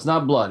 So it's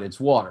not blood, it's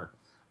water.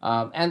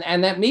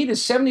 And that meat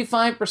is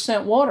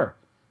 75% water.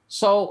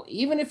 So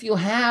even if you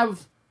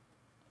have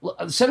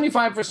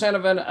 75%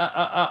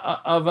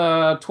 of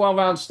a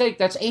 12-ounce steak,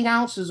 that's 8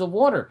 ounces of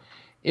water.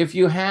 If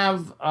you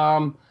have,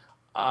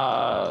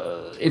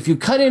 if you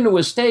cut into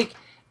a steak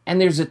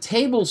and there's a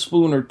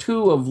tablespoon or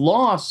two of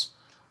loss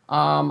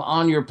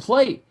on your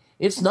plate,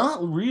 it's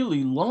not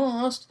really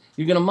lost.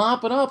 You're going to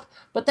mop it up,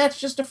 but that's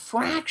just a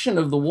fraction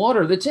of the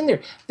water that's in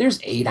there. There's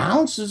 8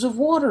 ounces of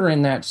water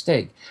in that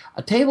steak.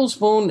 A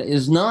tablespoon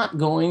is not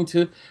going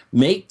to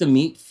make the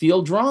meat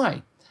feel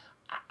dry.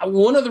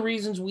 One of the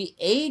reasons we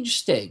age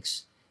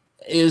steaks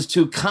is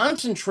to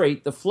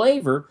concentrate the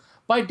flavor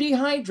by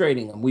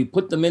dehydrating them. We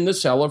put them in the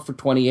cellar for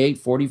 28,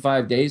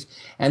 45 days,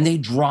 and they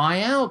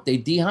dry out. They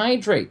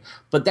dehydrate,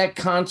 but that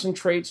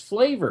concentrates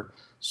flavor.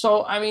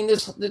 So, I mean,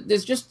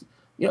 there's just...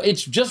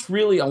 it's just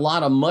really a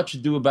lot of much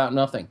ado about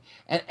nothing.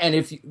 And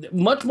if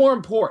much more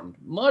important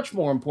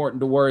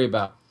to worry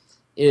about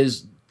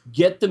is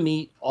get the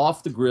meat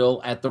off the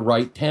grill at the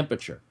right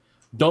temperature.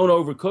 Don't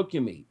overcook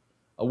your meat.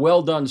 A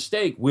well-done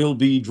steak will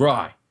be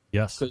dry.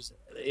 Yes. Because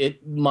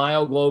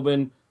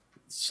myoglobin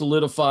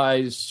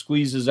solidifies,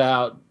 squeezes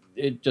out,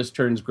 it just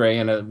turns gray,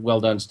 and a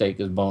well-done steak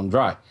is bone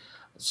dry.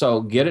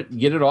 So get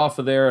it off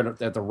of there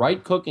at the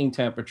right cooking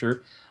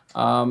temperature,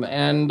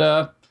 and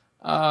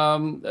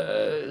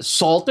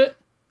salt it.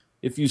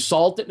 If you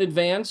salt it in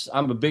advance,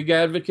 I'm a big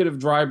advocate of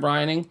dry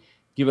brining.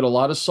 Give it a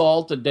lot of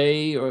salt a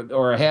day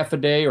or a half a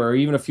day or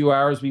even a few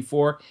hours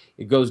before.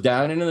 It goes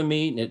down into the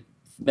meat and it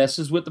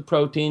messes with the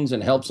proteins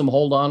and helps them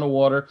hold on to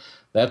water.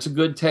 That's a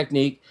good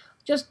technique.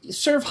 Just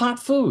serve hot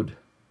food.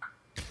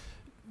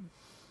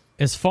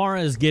 As far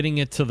as getting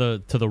it to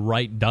the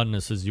right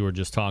doneness, as you were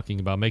just talking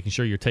about, making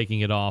sure you're taking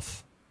it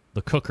off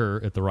the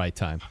cooker at the right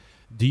time,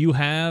 do you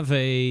have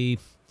a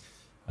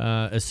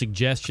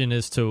suggestion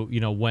as to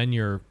when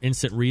your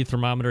instant read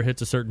thermometer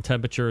hits a certain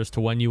temperature as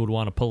to when you would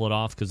want to pull it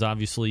off? Because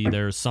obviously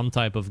there's going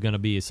to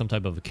be some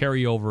type of a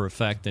carryover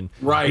effect, and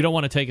you don't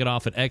want to take it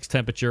off at X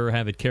temperature,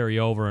 have it carry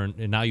over,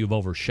 and now you've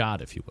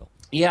overshot, if you will.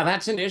 Yeah,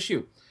 that's an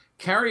issue.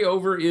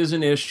 Carryover is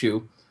an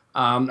issue.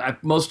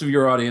 Most of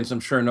your audience, I'm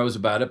sure, knows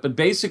about it. But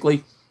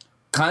basically,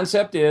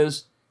 concept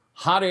is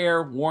hot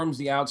air warms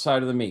the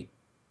outside of the meat.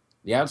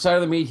 The outside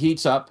of the meat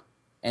heats up,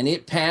 and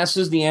it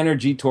passes the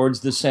energy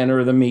towards the center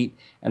of the meat,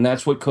 and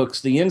that's what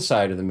cooks the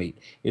inside of the meat.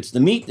 It's the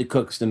meat that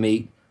cooks the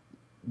meat.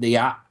 The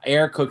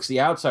air cooks the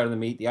outside of the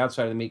meat. The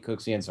outside of the meat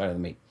cooks the inside of the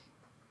meat.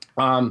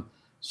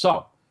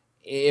 So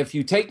if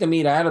you take the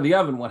meat out of the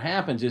oven, what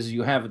happens is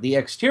you have the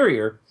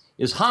exterior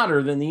is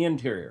hotter than the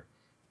interior.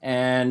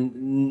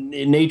 And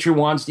nature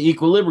wants the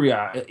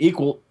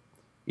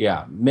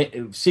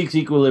seeks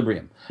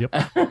equilibrium. Yep.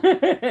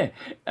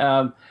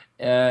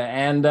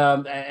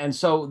 And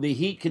so the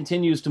heat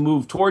continues to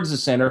move towards the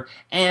center,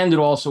 and it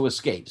also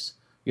escapes.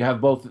 You have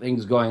both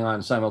things going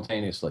on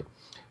simultaneously.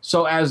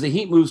 So as the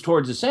heat moves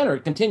towards the center,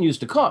 it continues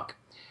to cook.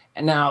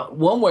 And now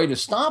one way to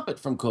stop it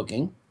from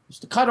cooking is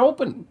to cut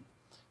open.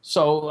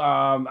 So,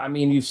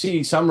 you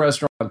see some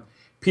restaurant,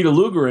 Peter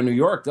Luger in New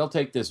York, they'll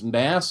take this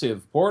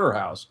massive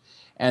porterhouse,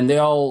 and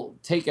they'll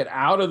take it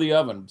out of the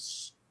oven,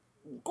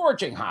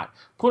 scorching hot,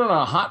 put it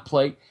on a hot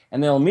plate,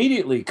 and they'll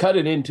immediately cut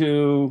it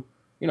into,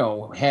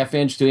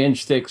 half-inch to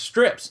inch-thick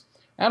strips.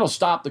 That'll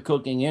stop the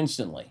cooking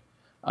instantly.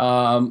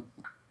 So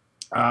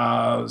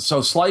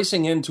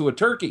slicing into a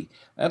turkey,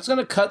 that's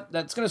going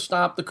to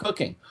stop the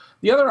cooking.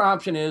 The other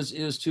option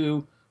is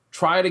to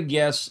try to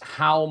guess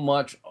how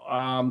much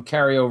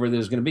carryover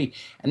there's going to be.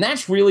 And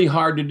that's really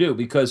hard to do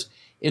because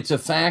it's a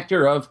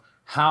factor of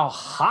how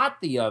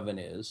hot the oven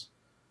is.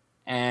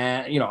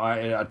 And,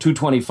 a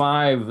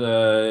 225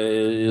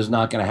 is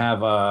not going to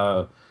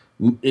have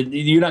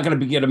you're not going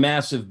to get a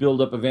massive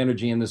buildup of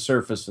energy in the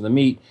surface of the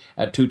meat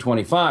at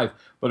 225.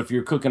 But if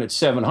you're cooking at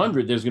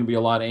 700, there's going to be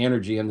a lot of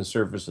energy in the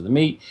surface of the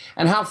meat.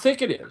 And how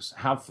thick it is,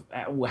 how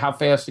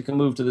fast it can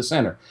move to the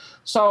center.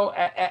 So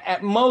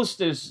at most,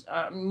 there's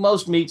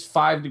most meats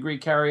 5-degree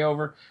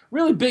carryover.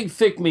 Really big,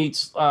 thick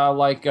meats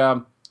like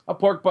a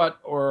pork butt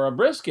or a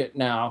brisket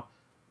now,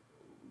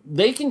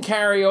 they can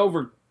carry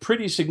over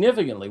pretty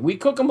significantly. We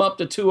cook them up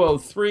to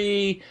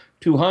 203,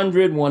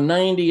 200,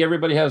 190.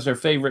 Everybody has their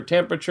favorite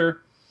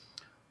temperature.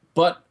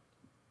 But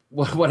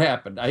what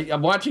happened?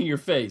 I'm watching your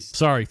face.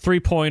 Sorry,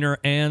 3-pointer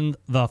and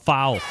the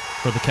foul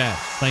for the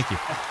Cavs. Thank you.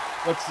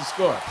 What's the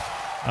score?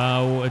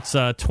 It's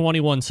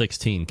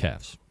 21-16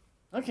 Cavs.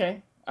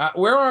 Okay.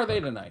 Where are they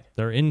tonight?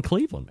 They're in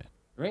Cleveland, man.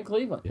 They're in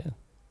Cleveland. Yeah.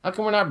 How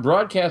come we're not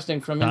broadcasting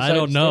from inside? I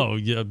don't know,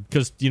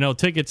 because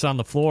tickets on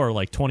the floor are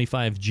like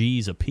 25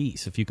 G's a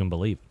piece, if you can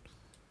believe it.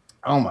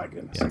 Oh my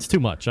goodness, yeah, it's too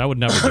much. I would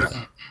never do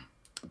that.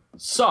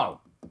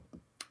 So,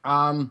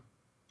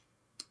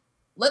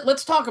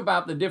 let's talk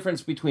about the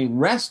difference between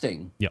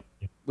resting,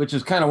 which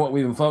is kind of what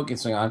we've been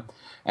focusing on,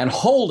 and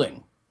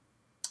holding.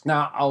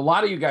 Now, a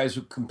lot of you guys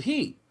who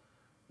compete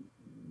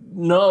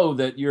know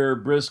that your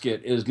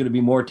brisket is going to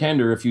be more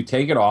tender if you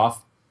take it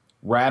off,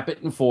 wrap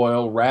it in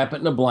foil, wrap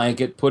it in a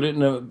blanket, put it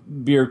in a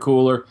beer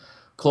cooler,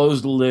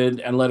 close the lid,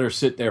 and let her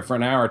sit there for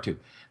an hour or two.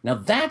 Now,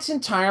 that's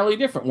entirely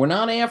different. We're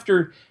not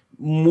after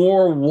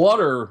more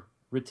water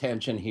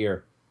retention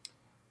here,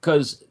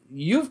 because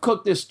you've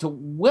cooked this to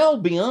well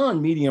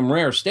beyond medium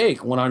rare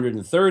steak,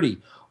 130,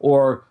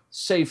 or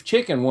safe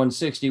chicken,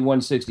 160,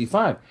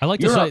 165.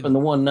 You're up in the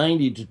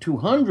 190 to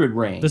 200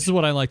 range. This is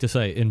what I like to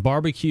say. In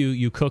barbecue,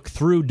 you cook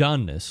through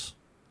doneness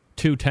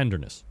to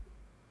tenderness.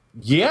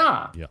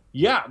 Yeah,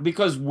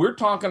 because we're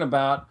talking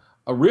about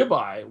a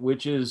ribeye,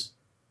 which is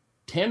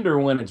tender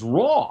when it's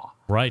raw.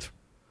 Right.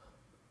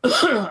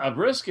 A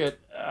brisket,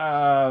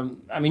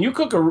 you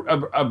cook a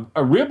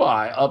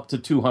ribeye up to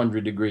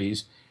 200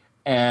 degrees,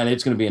 and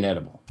it's going to be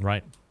inedible.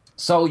 Right.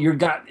 So you've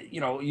got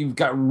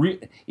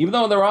even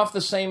though they're off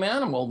the same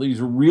animal, these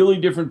are really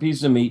different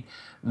pieces of meat.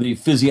 The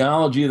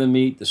physiology of the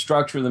meat, the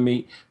structure of the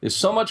meat. There's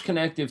so much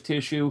connective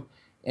tissue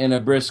in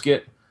a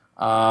brisket.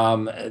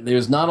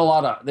 There's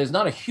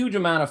not a huge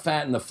amount of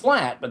fat in the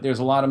flat, but there's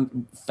a lot of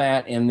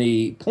fat in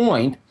the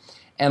point.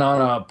 And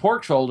on a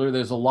pork shoulder,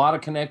 there's a lot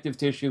of connective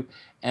tissue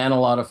and a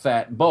lot of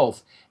fat,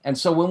 both. And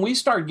so when we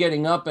start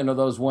getting up into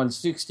those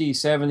 160,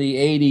 70,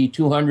 80,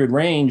 200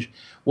 range,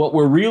 what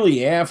we're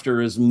really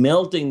after is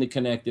melting the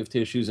connective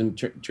tissues and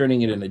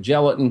turning it into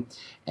gelatin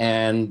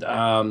and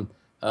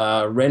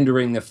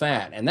rendering the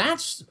fat. And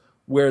that's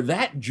where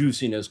that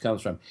juiciness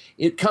comes from.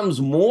 It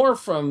comes more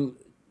from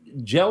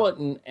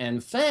gelatin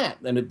and fat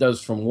than it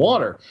does from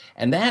water.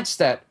 And that's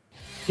that,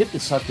 hit the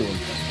succulent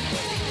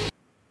button.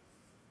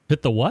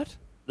 Hit the what?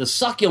 The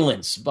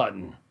succulents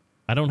button.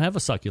 I don't have a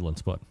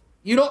succulents button.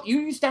 You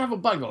used to have a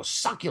button go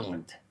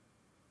succulent.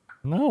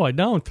 No, I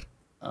don't.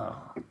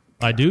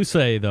 I do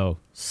say, though,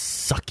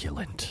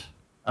 succulent.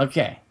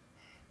 Okay.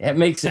 It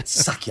makes it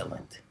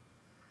succulent.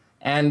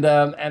 And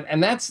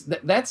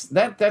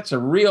that's a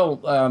real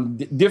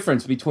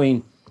difference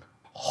between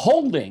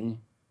holding.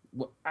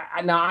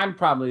 Now, I'm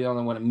probably the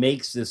only one that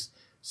makes this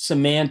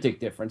semantic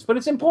difference, but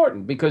it's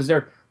important because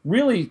they're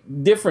really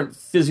different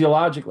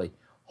physiologically.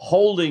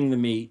 Holding the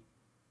meat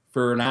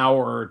for an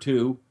hour or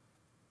two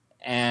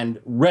and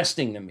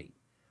resting the meat.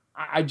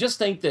 I just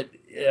think that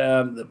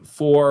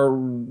for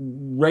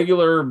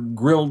regular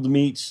grilled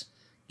meats,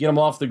 get them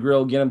off the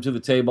grill, get them to the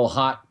table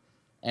hot,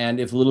 and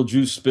if a little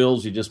juice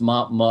spills, you just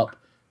mop them up.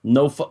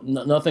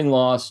 Nothing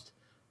lost.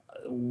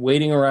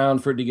 Waiting around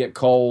for it to get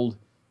cold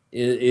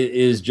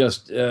is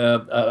just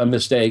a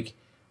mistake.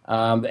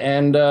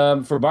 And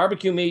for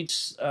barbecue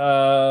meats,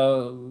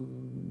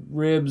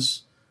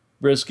 ribs,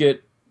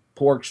 brisket,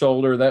 pork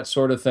shoulder, that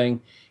sort of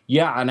thing,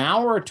 yeah, an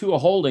hour or two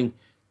of holding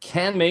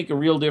can make a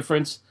real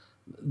difference.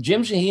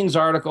 Jim Shaheen's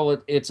article,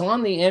 it's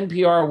on the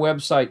NPR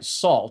website,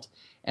 Salt,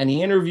 and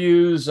he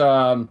interviews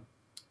one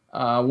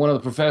of the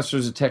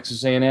professors at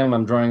Texas A&M.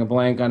 I'm drawing a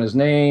blank on his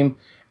name.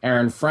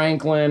 Aaron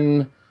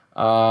Franklin,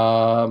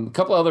 a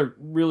couple other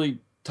really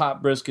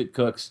top brisket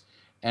cooks,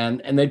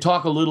 and they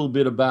talk a little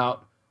bit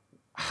about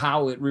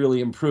how it really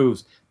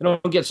improves. They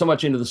don't get so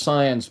much into the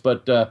science,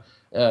 but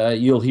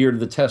you'll hear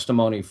the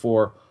testimony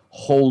for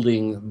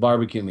holding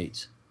barbecue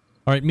meats.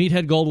 All right,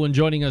 Meathead Goldwyn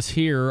joining us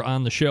here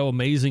on the show.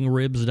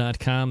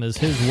 AmazingRibs.com is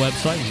his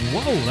website.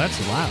 Whoa,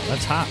 that's loud.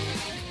 That's hot.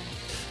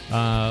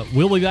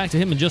 We'll be back to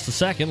him in just a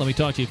second. Let me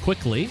talk to you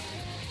quickly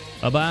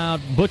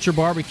about Butcher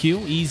Barbecue.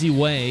 Easy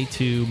way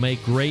to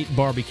make great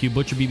barbecue.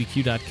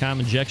 ButcherBBQ.com.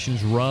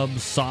 Injections,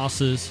 rubs,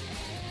 sauces.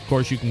 Of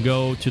course, you can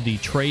go to the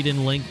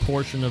trade-in link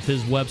portion of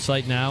his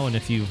website now, and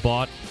if you've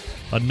bought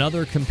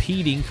another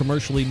competing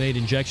commercially made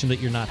injection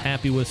that you're not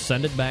happy with,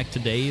 send it back to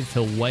Dave.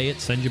 He'll weigh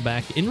it, send you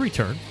back in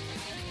return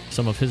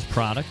some of his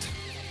product.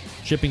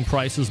 Shipping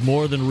prices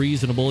more than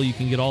reasonable. You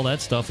can get all that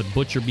stuff at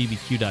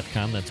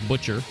ButcherBBQ.com. That's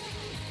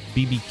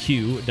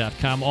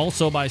ButcherBBQ.com.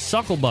 Also by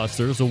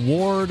Sucklebusters,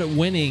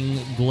 award-winning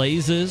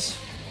glazes.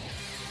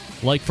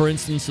 Like, for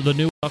instance, the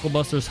new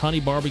Sucklebusters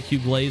Honey Barbecue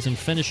Glaze and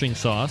Finishing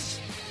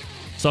Sauce.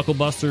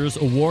 Sucklebusters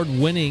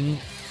award-winning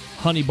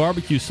honey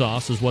barbecue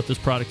sauce is what this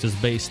product is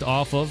based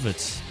off of.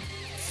 It's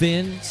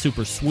thin,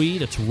 super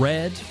sweet, it's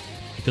red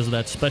because of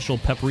that special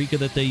paprika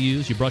that they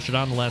use. You brush it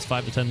on the last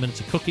 5 to 10 minutes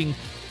of cooking,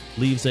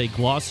 leaves a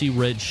glossy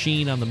red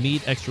sheen on the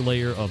meat, extra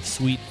layer of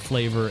sweet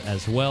flavor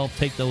as well.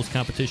 Take those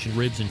competition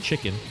ribs and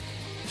chicken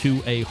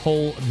to a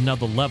whole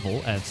nother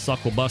level at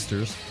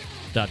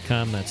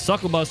Sucklebusters.com. That's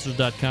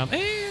Sucklebusters.com.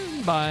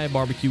 And by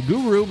Barbecue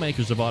Guru,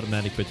 makers of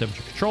automatic pit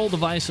temperature control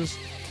devices.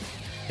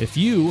 If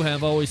you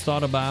have always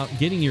thought about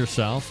getting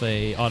yourself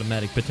a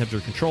automatic pit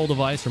temperature control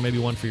device, or maybe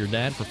one for your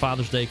dad for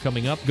Father's Day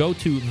coming up, go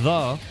to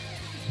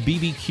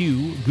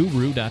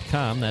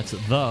thebbqguru.com. That's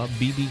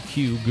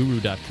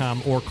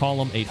thebbqguru.com, or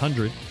call them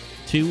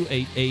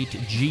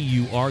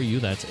 800-288-GURU.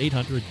 That's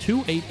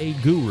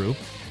 800-288-GURU.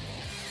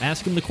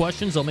 Ask them the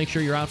questions. They'll make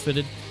sure you're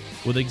outfitted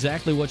with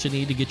exactly what you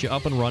need to get you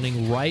up and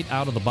running right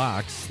out of the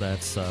box.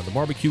 That's the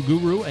Barbecue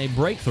Guru, a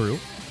breakthrough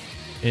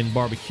in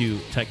barbecue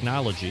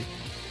technology.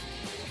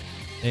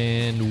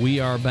 And we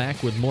are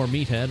back with more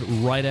Meathead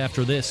right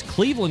after this.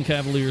 Cleveland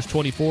Cavaliers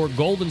 24,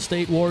 Golden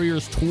State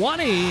Warriors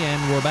 20,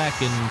 and we're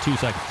back in 2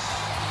 seconds.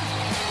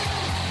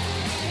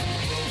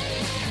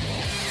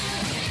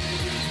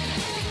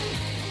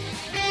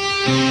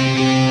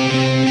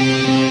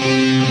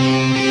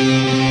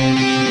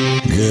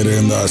 Get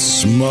in the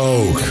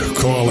smoke.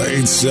 Call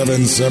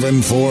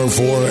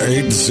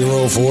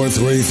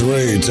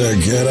 877-448-0433 to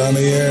get on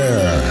the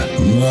air.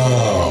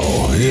 Now,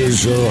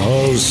 here's your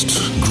host,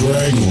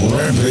 Greg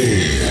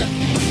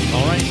Rempe.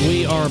 All right,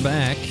 we are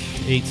back.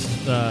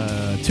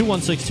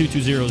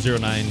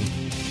 216-220-09.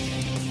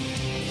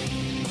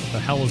 What the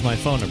hell is my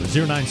phone number?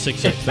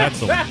 0966. That's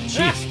the one.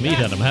 Jeez,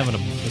 Meathead, I'm having a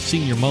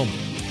senior moment.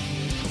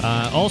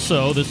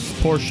 Also,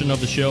 this portion of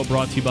the show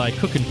brought to you by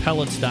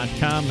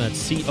cookinpellets.com.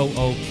 That's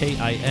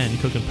COOKIN,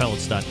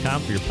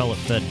 cookinpellets.com for your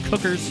pellet-fed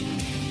cookers.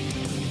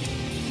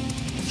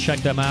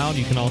 Check them out.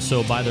 You can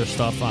also buy their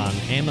stuff on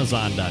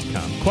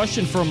Amazon.com.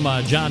 Question from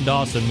John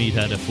Dawson,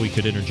 Meathead, if we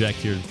could interject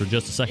here for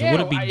just a second. Yeah,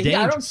 would it be dangerous?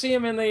 I don't see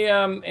him in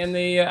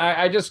the.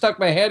 I just stuck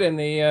my head in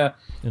the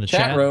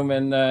chat room,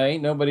 and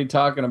ain't nobody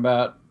talking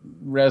about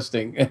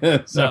resting.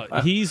 So, no,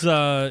 he's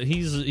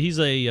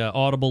a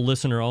audible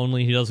listener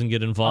only. He doesn't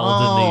get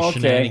involved in the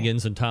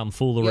shenanigans and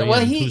tomfoolery. Yeah, well,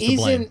 and who's to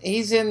blame.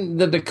 he's in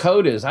the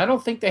Dakotas. I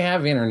don't think they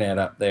have internet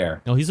up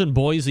there. No, he's in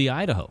Boise,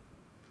 Idaho.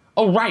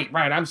 Oh, right.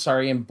 I'm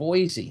sorry, in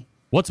Boise.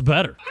 What's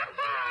better?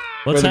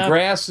 Where the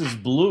grass is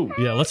blue.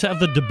 Yeah, let's have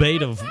the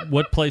debate of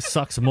what place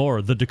sucks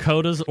more, the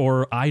Dakotas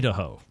or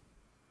Idaho.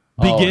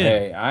 Oh, Begin.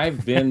 hey,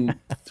 I've been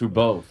through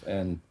both,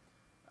 and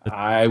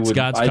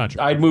God's country.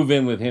 I'd move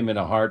in with him in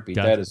a heartbeat.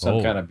 God- That is some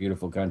oh. kind of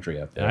beautiful country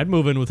up there. I'd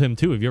move in with him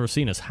too. Have you ever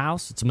seen his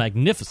house? It's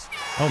magnificent.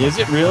 Oh, my Is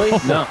it really?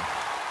 God. No.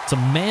 It's a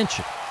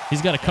mansion.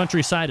 He's got a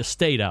countryside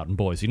estate out in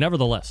Boise.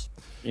 Nevertheless,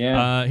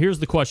 Yeah. here's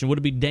the question: would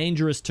it be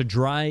dangerous to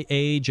dry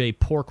age a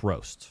pork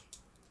roast?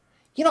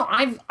 You know,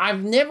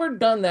 I've never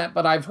done that,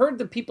 but I've heard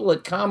the people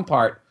at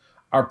Compart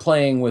are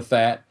playing with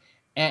that,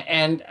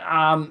 and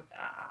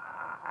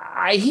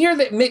I hear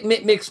that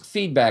mixed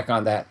feedback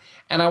on that,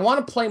 and I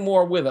want to play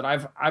more with it.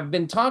 I've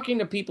been talking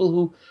to people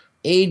who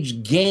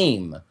age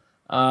game,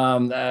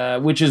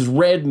 which is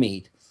red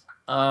meat,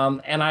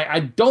 and I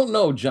don't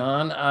know,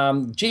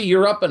 John. Gee,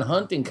 you're up in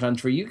hunting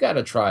country. You got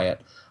to try it.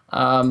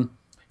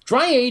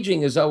 Dry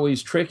aging is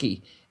always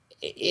tricky.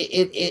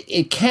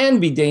 It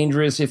can be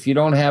dangerous if you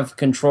don't have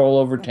control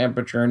over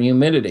temperature and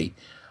humidity.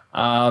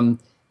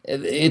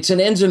 It's an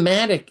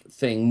enzymatic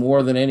thing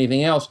more than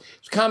anything else.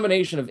 It's a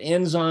combination of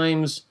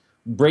enzymes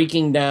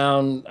breaking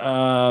down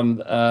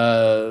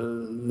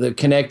the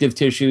connective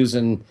tissues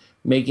and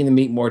making the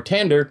meat more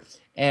tender,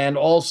 and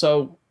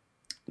also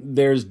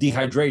there's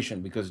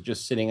dehydration because it's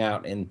just sitting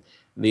out in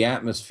the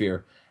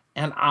atmosphere.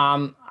 And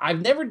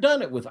I've never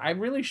done it with. I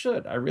really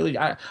should. I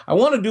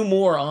want to do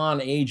more on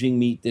aging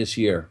meat this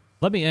year.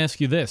 Let me ask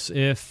you this: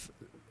 if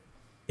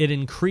it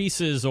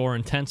increases or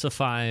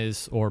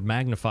intensifies or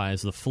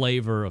magnifies the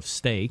flavor of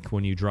steak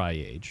when you dry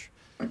age,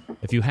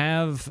 if you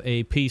have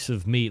a piece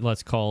of meat,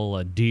 let's call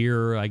a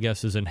deer, I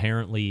guess is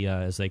inherently,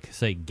 as they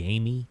say,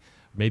 gamey,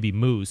 maybe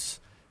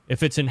moose.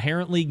 If it's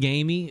inherently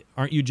gamey,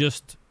 aren't you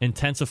just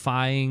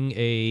intensifying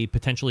a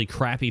potentially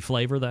crappy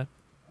flavor then?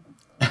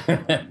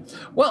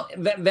 Well,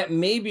 that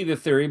may be the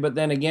theory, but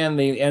then again,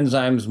 the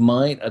enzymes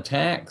might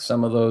attack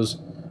some of those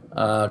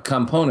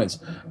components.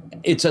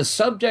 It's a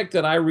subject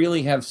that I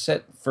really have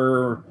set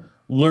for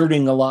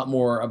learning a lot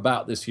more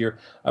about this year.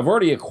 I've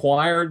already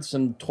acquired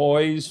some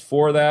toys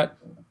for that,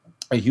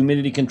 a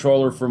humidity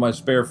controller for my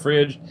spare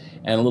fridge,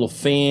 and a little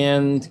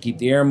fan to keep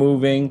the air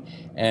moving.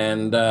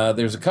 And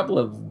there's a couple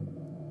of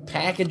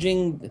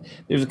packaging.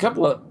 There's a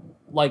couple of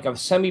like a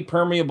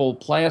semi-permeable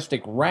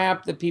plastic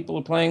wrap that people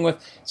are playing with.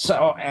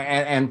 So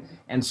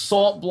and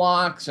salt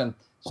blocks, and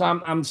so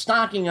I'm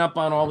stocking up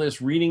on all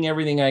this, reading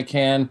everything I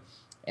can.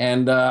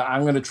 And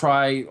I'm going to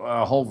try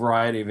a whole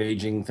variety of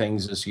aging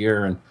things this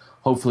year, and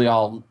hopefully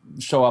I'll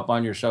show up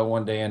on your show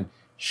one day and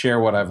share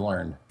what I've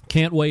learned.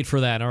 Can't wait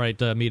for that. All right,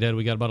 Meathead,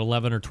 we got about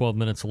 11 or 12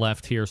 minutes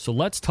left here. So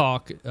let's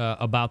talk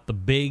about the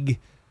big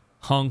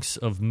hunks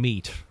of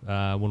meat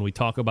when we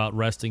talk about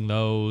resting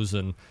those.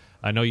 And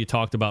I know you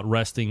talked about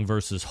resting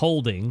versus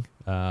holding.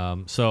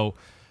 So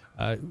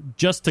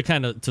just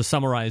to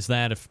summarize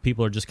that, if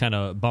people are just kind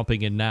of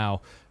bumping in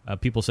now,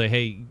 people say,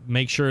 hey,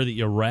 make sure that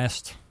you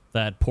rest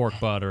that pork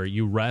butt, or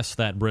you rest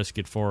that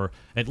brisket for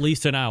at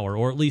least an hour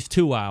or at least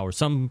 2 hours.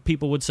 Some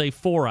people would say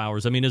 4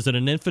 hours. I mean, is it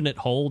an infinite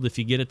hold if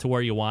you get it to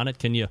where you want it?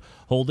 Can you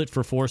hold it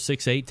for 4,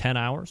 6, 8, 10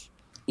 hours?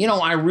 You know,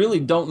 I really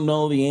don't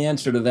know the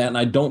answer to that, and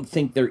I don't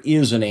think there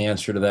is an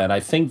answer to that. I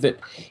think that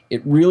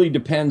it really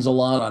depends a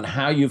lot on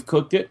how you've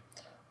cooked it,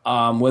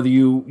 whether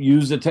you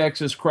use the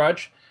Texas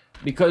crutch,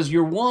 because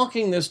you're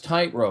walking this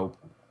tightrope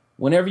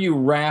whenever you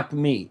wrap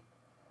meat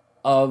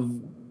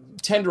of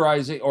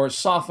tenderizing or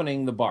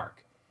softening the bark.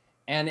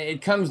 And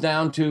it comes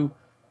down to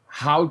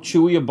how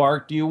chewy a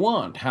bark do you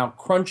want? How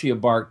crunchy a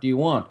bark do you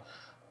want?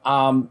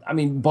 I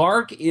mean,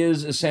 bark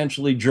is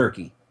essentially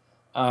jerky.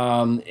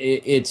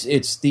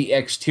 It's the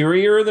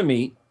exterior of the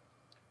meat.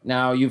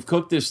 Now, you've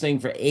cooked this thing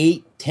for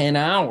 8-10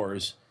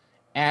 hours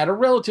at a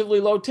relatively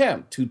low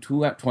temp,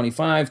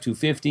 225,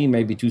 250,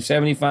 maybe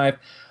 275.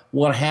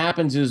 What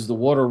happens is the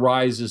water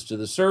rises to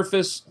the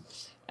surface,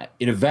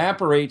 it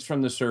evaporates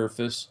from the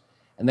surface,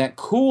 and that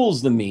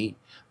cools the meat,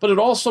 but it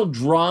also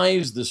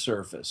dries the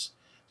surface.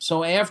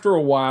 So after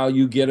a while,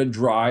 you get a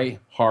dry,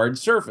 hard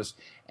surface.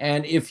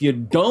 And if you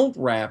don't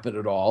wrap it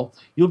at all,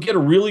 you'll get a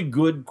really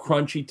good,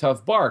 crunchy,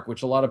 tough bark,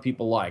 which a lot of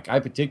people like. I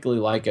particularly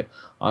like it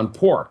on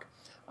pork.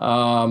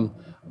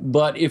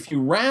 But if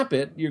you wrap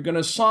it, you're going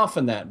to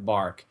soften that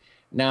bark.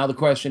 Now, the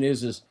question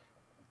is,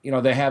 you know,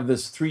 they have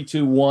this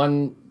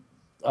 3-2-1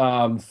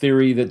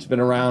 theory that's been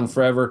around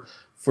forever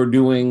for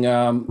doing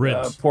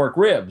pork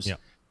ribs. Yeah.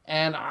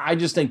 And I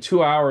just think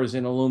 2 hours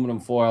in aluminum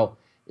foil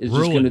is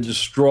just going to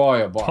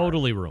destroy a bark.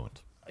 Totally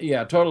ruined.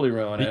 Yeah, totally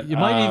ruin it. You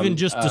might even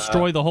just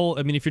destroy the whole.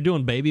 I mean, if you're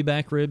doing baby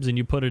back ribs and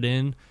you put it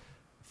in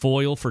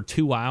foil for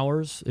 2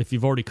 hours, if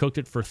you've already cooked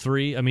it for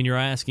 3, I mean, you're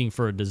asking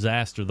for a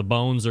disaster. The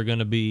bones are going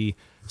to be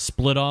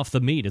split off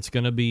the meat. It's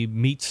going to be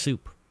meat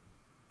soup.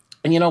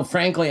 And, you know,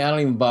 frankly, I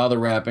don't even bother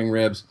wrapping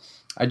ribs.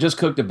 I just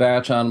cooked a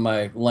batch on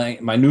my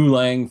new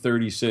Lang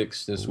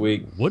 36 this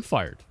week.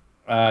 Wood-fired.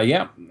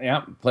 Yeah,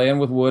 playing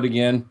with wood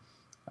again.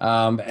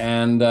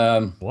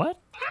 What?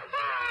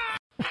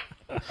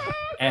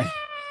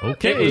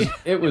 Okay.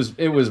 It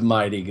was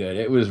mighty good.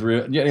 It was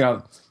real. You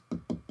know,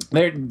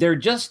 there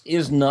just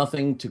is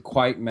nothing to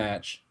quite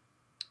match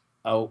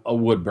a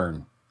wood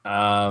burn.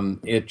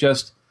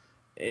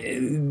 I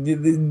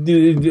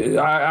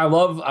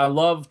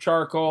love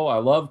charcoal. I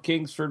love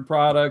Kingsford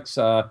products.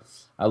 I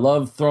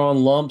love throwing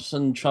lumps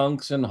and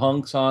chunks and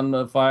hunks on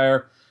the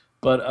fire,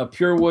 but a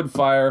pure wood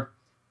fire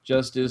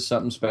just is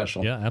something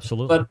special. Yeah,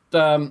 absolutely.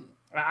 But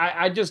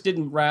I just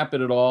didn't wrap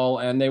it at all,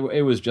 and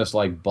it was just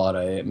like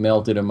butter. It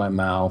melted in my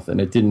mouth, and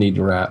it didn't need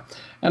to wrap.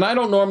 And I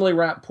don't normally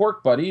wrap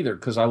pork butt either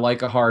because I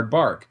like a hard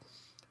bark.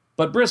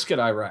 But brisket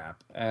I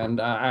wrap, and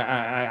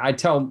I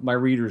tell my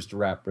readers to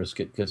wrap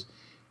brisket because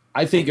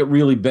I think it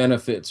really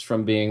benefits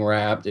from being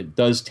wrapped. It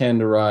does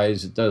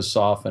tenderize, it does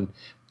soften,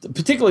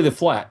 particularly the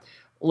flat.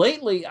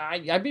 Lately,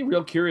 I'd be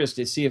real curious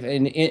to see if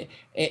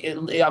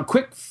a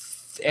quick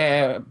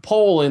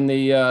poll in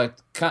the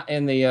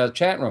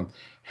chat room.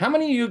 How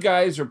many of you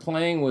guys are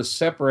playing with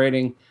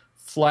separating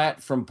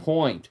flat from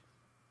point?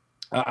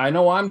 I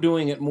know I'm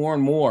doing it more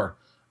and more.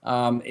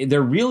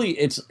 They're really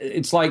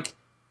it's like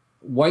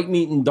white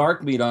meat and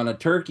dark meat on a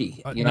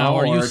turkey. Now,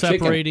 are you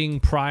separating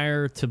chicken.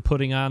 Prior to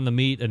putting on the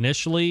meat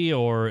initially,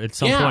 or at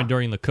some point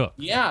during the cook?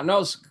 Yeah,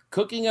 no,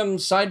 cooking them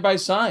side by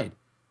side.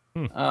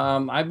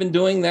 I've been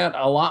doing that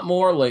a lot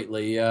more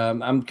lately.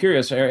 I'm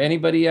curious, are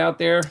anybody out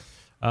there?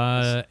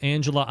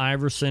 Angela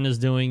Iverson is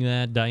doing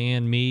that.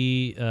 Diane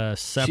Mee,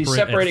 She's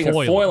separating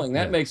and foiling.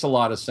 That makes a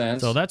lot of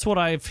sense. So that's what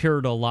I've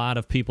heard a lot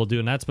of people do,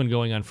 and that's been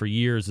going on for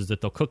years, is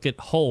that they'll cook it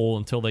whole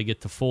until they get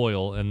to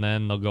foil, and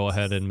then they'll go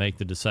ahead and make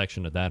the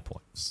dissection at that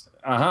point.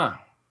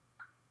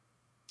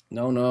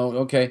 No,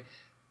 okay.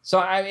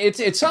 So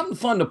it's something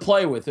fun to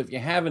play with if you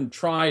haven't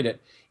tried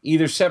it,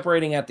 either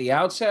separating at the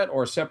outset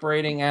or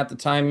separating at the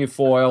time you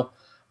foil.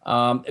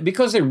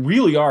 Because they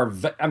really are,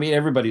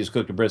 everybody who's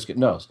cooked a brisket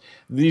knows.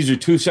 These are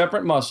two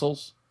separate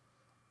muscles,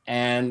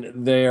 and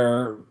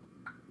their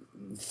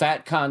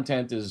fat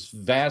content is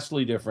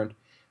vastly different.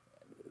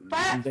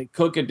 They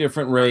cook at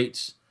different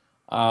rates,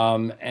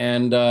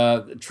 and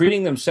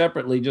treating them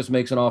separately just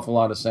makes an awful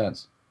lot of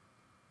sense.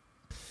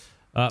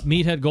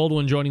 Meathead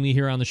Goldwyn joining me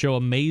here on the show.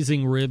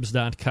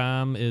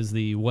 AmazingRibs.com is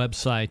the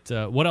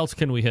website. What else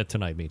can we hit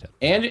tonight, Meathead?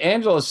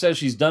 Angela says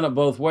she's done it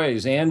both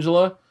ways.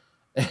 Angela,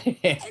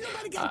 ain't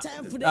nobody got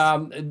time for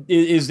that.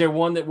 Is there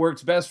one that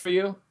works best for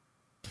you?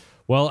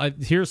 Well,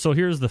 here's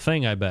the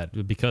thing. I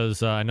bet,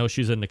 because I know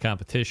she's in the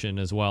competition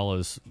as well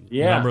as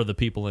a number of the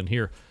people in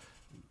here.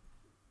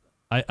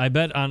 I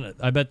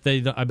bet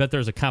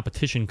there's a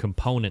competition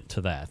component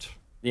to that.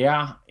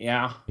 Yeah.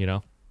 You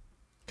know,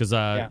 because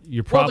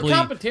you're probably the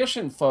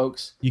competition,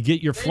 folks. You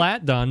get your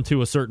flat done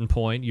to a certain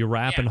point. You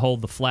wrap and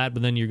hold the flat,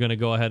 but then you're going to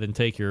go ahead and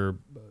take your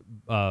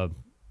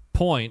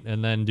point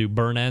and then do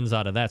burn ends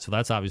out of that. So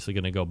that's obviously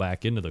going to go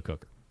back into the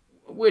cooker,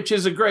 which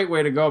is a great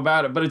way to go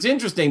about it. But it's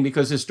interesting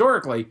because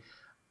historically,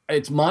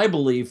 it's my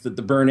belief that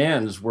the burn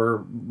ends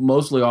were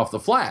mostly off the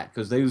flat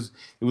because it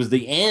was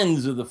the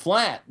ends of the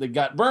flat that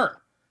got burnt.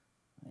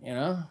 You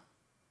know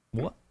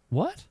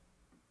what?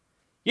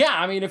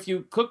 Yeah, if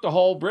you cooked a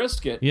whole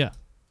brisket,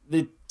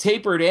 the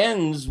tapered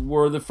ends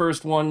were the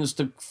first ones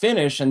to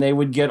finish, and they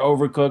would get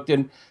overcooked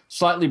and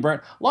slightly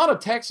burnt. A lot of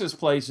Texas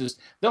places,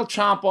 they'll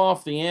chop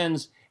off the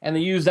ends, and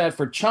they use that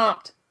for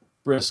chopped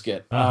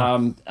brisket.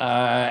 And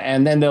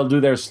then they'll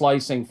do their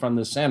slicing from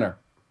the center.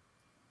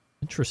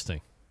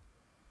 Interesting.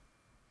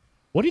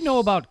 What do you know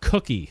about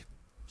cookie?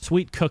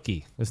 Sweet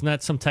cookie. Isn't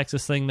that some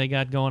Texas thing they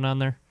got going on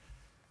there?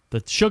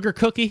 The sugar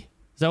cookie?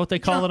 Is that what they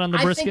call it on the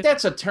brisket? I think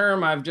that's a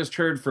term I've just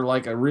heard for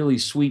like a really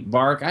sweet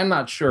bark. I'm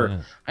not sure.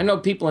 Yeah. I know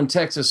people in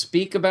Texas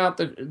speak about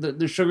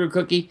the sugar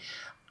cookie.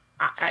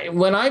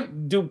 When I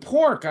do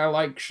pork, I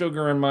like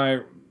sugar in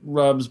my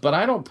rubs, but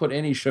I don't put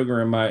any sugar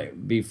in my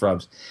beef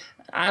rubs.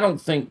 I don't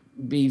think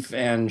beef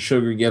and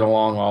sugar get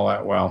along all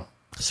that well.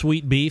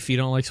 Sweet beef? You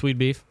don't like sweet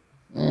beef?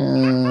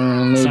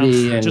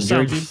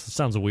 Maybe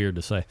sounds weird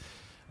to say.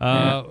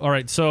 All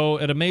right, so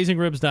at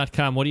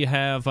AmazingRibs.com, what do you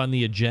have on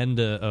the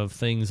agenda of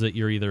things that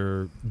you're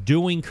either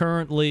doing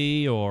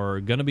currently or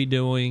going to be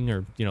doing,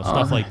 or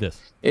stuff like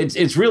this?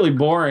 It's really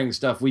boring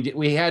stuff.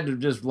 We had to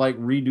just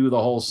redo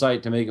the whole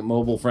site to make it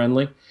mobile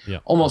friendly. Yeah.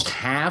 Almost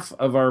half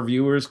of our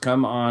viewers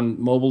come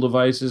on mobile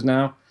devices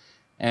now,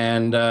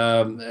 and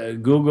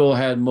Google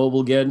had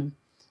Mobilegeddon.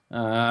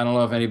 I don't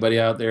know if anybody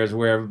out there is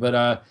aware of it,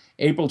 but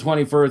April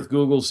 21st,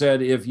 Google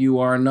said if you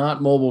are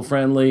not mobile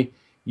friendly,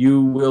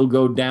 you will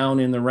go down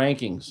in the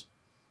rankings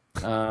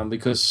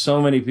because so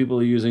many people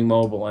are using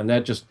mobile, and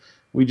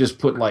we just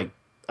put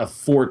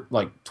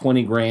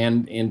 $20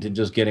 grand into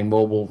just getting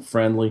mobile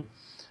friendly.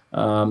 We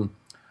got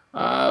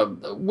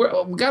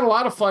a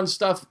lot of fun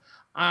stuff.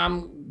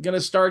 I'm gonna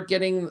start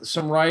getting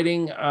some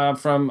writing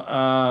from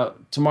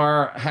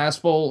Tamar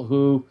Haspel,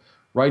 who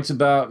writes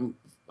about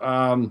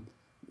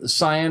the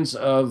science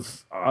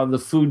of the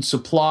food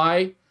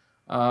supply.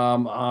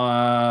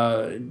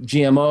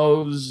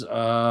 GMOs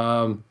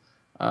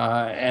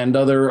and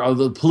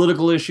other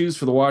political issues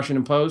for the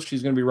Washington Post.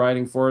 She's going to be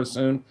writing for us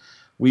soon.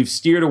 We've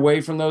steered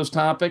away from those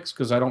topics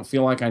because I don't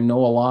feel like I know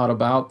a lot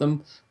about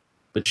them,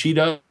 but she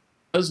does,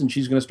 and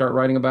she's going to start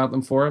writing about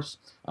them for us.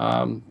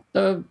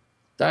 There's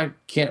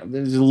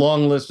a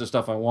long list of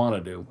stuff I want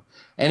to do.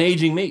 And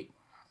aging meat.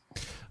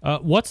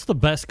 What's the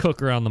best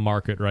cooker on the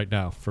market right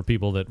now for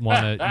people that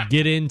want to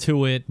get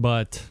into it,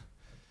 but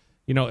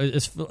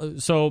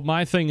so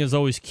my thing is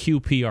always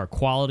QPR,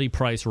 quality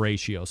price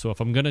ratio. So if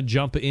I'm going to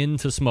jump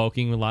into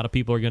smoking, a lot of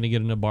people are going to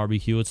get into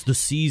barbecue. It's the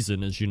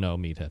season, as you know,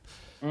 Meathead.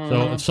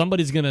 So if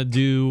somebody's going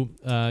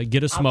to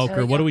get a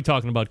smoker, what are we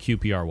talking about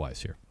QPR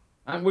wise here?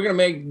 We're going to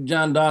make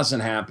John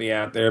Dawson happy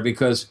out there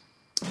because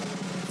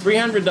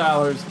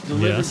 $300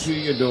 delivered to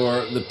your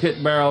door, the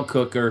pit barrel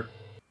cooker,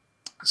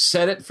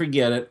 set it,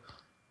 forget it,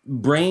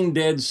 brain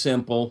dead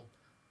simple.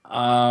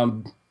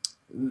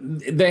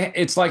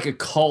 It's like a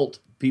cult.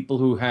 People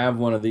who have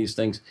one of these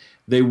things,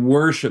 they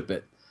worship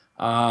it.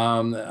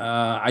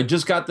 I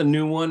just got the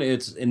new one.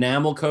 It's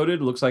enamel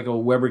coated. Looks like a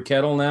Weber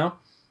kettle now.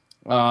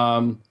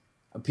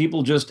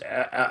 People just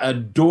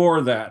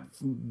adore that.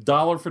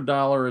 Dollar for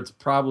dollar, it's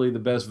probably the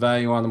best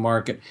value on the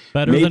market.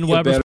 Better Maybe than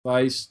Weber's? better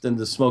price than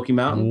the Smoky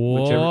Mountain,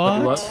 What? which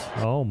everybody loves.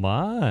 Oh,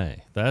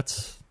 my.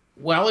 That's...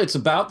 Well, it's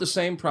about the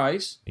same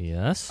price.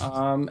 Yes.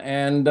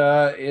 And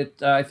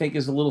it, I think,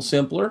 is a little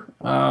simpler.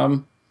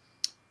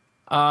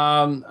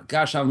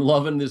 Gosh, I'm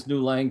loving this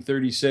new Lang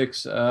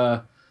 36.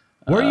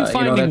 Where are you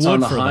finding that's wood on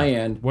the for high that?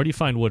 end. Where do you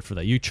find wood for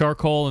that? You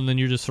charcoal, and then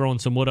you're just throwing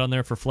some wood on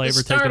there for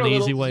flavor, taking the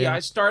easy way I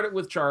out? started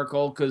with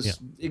charcoal because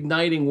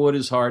igniting wood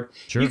is hard.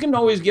 Sure. You can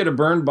always get a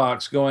burn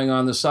box going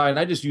on the side.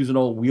 I just use an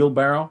old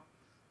wheelbarrow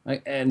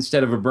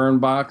instead of a burn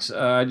box.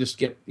 I just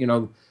get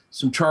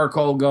some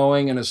charcoal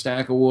going and a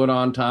stack of wood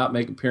on top,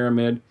 make a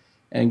pyramid,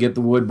 and get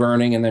the wood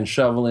burning, and then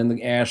shovel in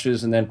the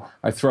ashes, and then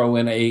I throw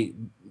in a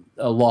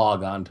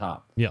log on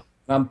top. Yeah.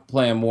 I'm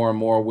playing more and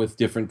more with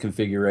different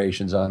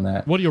configurations on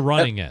that. What are you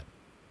running at?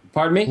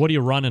 Pardon me? What are you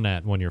running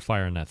at when you're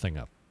firing that thing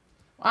up?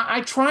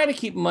 I try to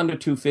keep them under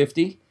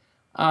 250.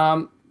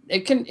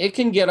 It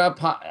can get up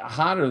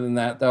hotter than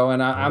that, though,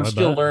 and I'm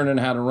still learning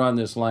how to run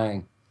this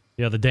Lang.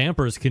 Yeah, the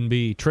dampers can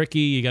be tricky.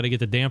 You got to get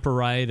the damper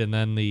right, and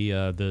then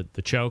the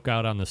choke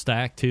out on the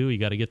stack, too. You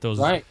got to get those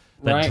that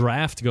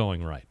draft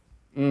going right.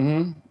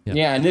 Mm-hmm.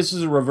 Yeah, and this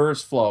is a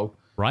reverse flow.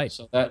 Right.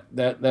 So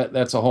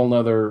that's a whole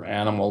nother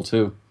animal,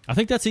 too. I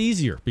think that's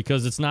easier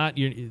because it's not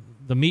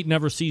the meat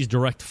never sees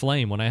direct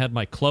flame. When I had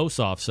my close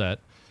offset,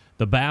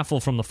 the baffle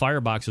from the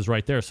firebox is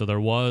right there, so there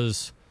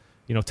was,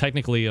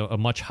 technically a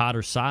much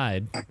hotter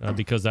side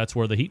because that's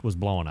where the heat was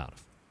blowing out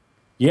of.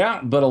 Yeah,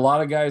 but a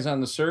lot of guys on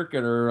the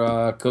circuit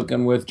are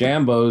cooking with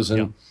Jambos,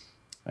 and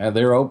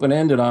they're open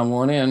ended on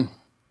one end.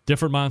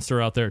 Different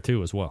monster out there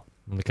too, as well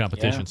on the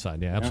competition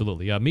side. Yeah,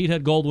 absolutely.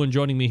 Meathead Goldwyn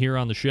joining me here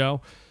on the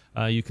show.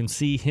 You can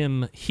see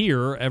him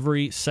here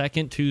every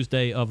second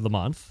Tuesday of the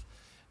month.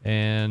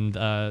 And,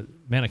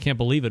 man, I can't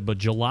believe it, but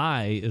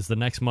July is the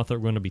next month that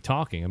we're going to be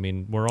talking. I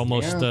mean, we're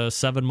almost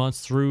 7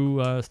 months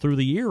through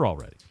the year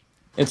already.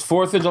 It's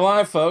 4th of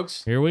July,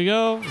 folks. Here we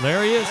go.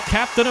 There he is,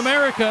 Captain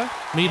America.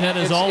 Meathead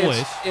as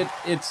always.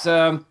 It's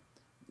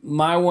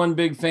my one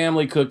big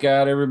family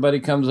cookout. Everybody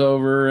comes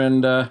over,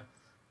 and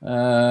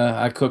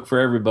I cook for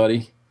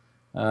everybody.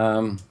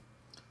 I've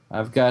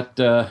got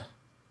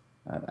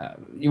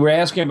you were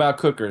asking about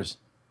cookers.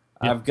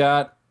 Yep. I've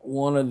got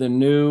one of the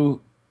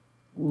new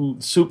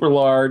super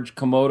large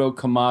Komodo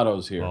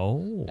Kamados here.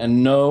 Oh.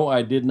 And no,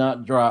 I did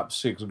not drop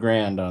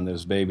 $6,000 on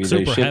this baby.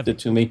 They shipped it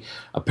to me.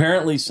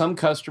 Apparently some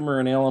customer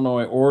in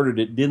Illinois ordered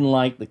it, didn't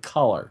like the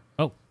color.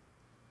 Oh.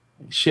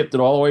 Shipped it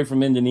all the way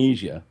from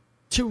Indonesia.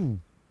 Choo.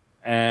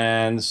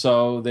 And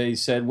so they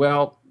said,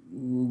 well,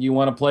 you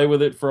want to play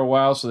with it for a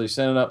while? So they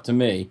sent it up to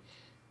me.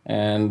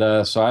 And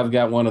so I've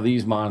got one of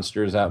these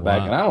monsters out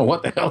back, and I don't know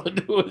what the hell to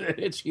do with it.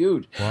 It's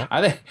huge. Well,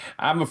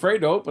 I'm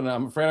afraid to open it.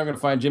 I'm afraid I'm going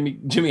to find Jimmy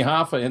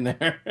Hoffa in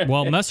there.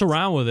 Well, mess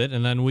around with it,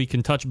 and then we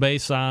can touch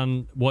base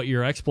on what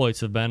your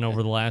exploits have been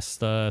over the last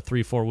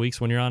 3-4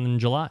 weeks when you're on in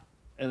July.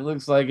 It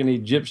looks like an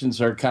Egyptian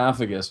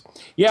sarcophagus.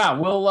 Yeah,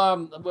 we'll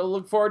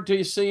look forward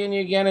to seeing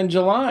you again in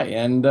July,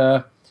 and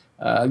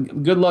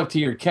good luck to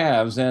your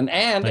Cavs, and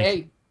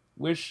hey,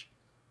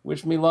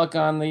 Wish me luck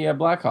on the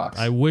Blackhawks.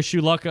 I wish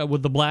you luck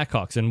with the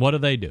Blackhawks. And what do?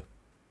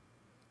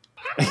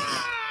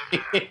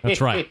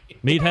 That's right.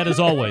 Meathead as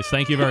always.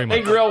 Thank you very much.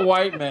 They grill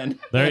white men.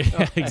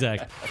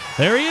 Exactly.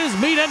 There he is,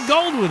 Meathead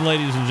Goldwyn,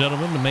 ladies and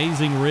gentlemen.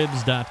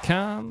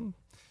 AmazingRibs.com.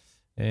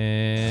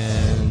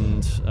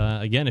 And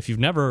again, if you've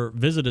never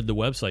visited the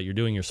website, you're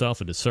doing yourself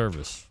a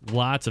disservice.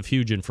 Lots of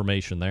huge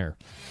information there.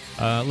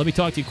 Let me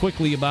talk to you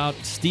quickly about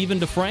Stephen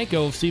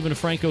DeFranco of Stephen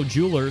DeFranco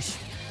Jewelers.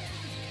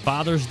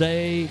 Father's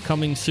Day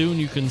coming soon.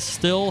 You can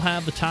still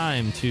have the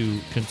time to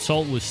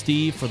consult with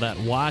Steve for that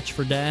watch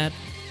for Dad.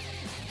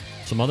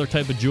 Some other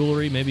type of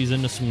jewelry. Maybe he's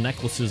into some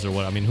necklaces or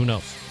what. I mean, who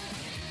knows?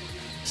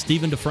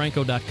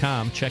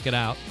 StephenDeFranco.com. Check it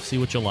out. See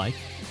what you like.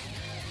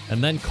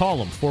 And then call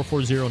him,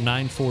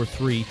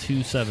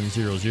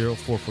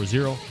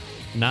 440-943-2700,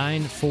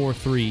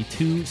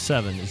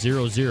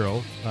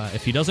 440-943-2700.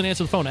 If he doesn't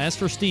answer the phone, ask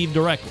for Steve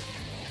directly.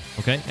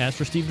 Okay? Ask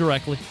for Steve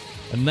directly.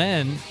 And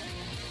then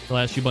he'll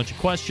ask you a bunch of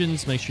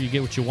questions, make sure you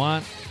get what you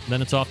want.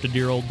 Then it's off to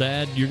dear old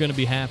Dad. You're going to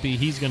be happy.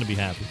 He's going to be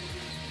happy.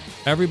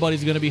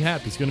 Everybody's going to be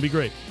happy. It's going to be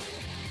great.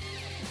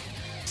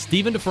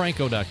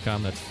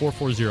 StephenDeFranco.com. That's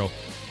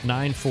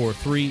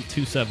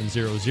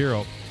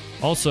 943-2700.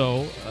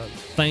 Also,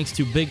 thanks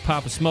to Big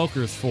Papa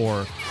Smokers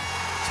for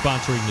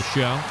sponsoring the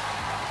show.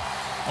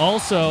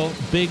 Also,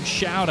 big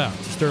shout-out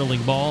to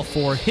Sterling Ball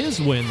for his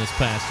win this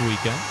past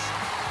weekend.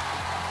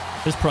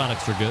 His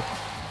products are good.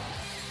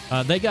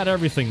 They got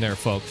everything there,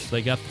 folks.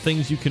 They got the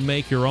things you can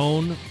make your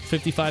own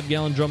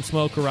 55-gallon drum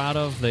smoker out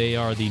of. They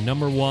are the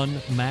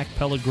 #1 Mac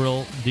Pellet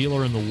Grill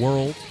dealer in the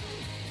world.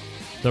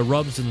 The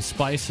rubs and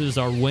spices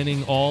are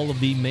winning all of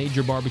the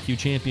major barbecue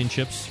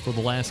championships for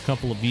the last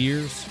couple of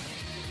years.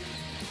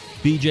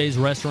 BJ's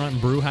Restaurant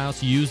and Brew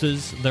House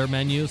uses their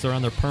menus. They're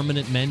on their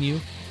permanent menu.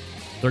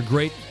 They're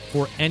great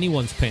for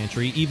anyone's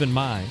pantry, even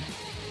mine.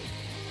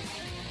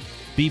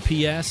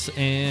 BPS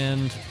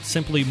and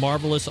Simply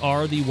Marvelous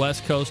are the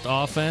West Coast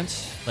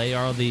offense. They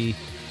are the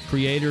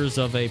creators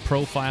of a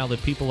profile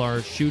that people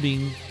are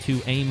shooting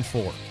to aim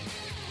for.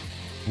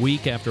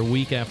 Week after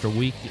week after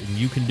week, and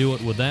you can do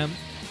it with them.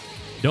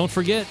 Don't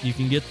forget, you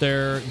can get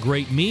their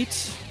great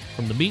meats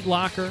from the Meat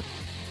Locker.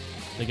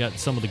 They got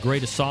some of the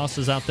greatest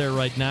sauces out there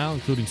right now,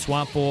 including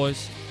Swamp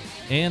Boys.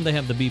 And they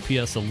have the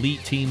BPS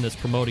Elite team that's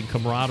promoting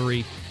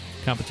camaraderie,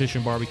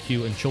 competition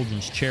barbecue, and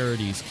children's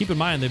charities. Keep in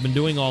mind, they've been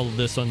doing all of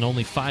this on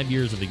only 5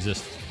 years of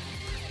existence.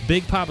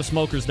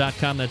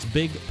 BigPapaSmokers.com. That's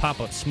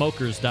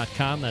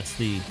BigPapaSmokers.com. That's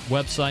the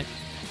website.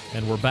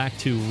 And we're back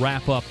to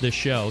wrap up this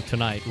show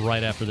tonight.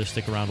 Right after this,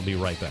 stick around. We'll be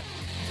right back.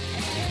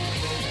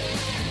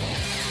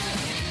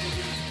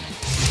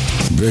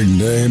 Big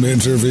name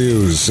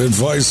interviews,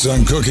 advice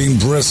on cooking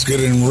brisket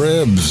and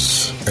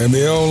ribs, and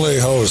the only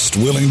host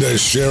willing to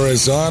share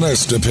his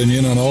honest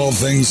opinion on all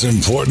things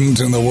important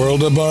in the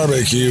world of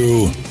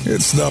barbecue.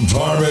 It's the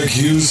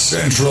Barbecue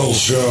Central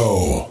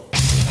Show.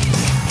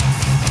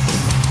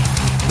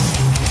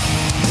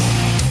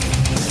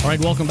 All right,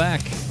 welcome back.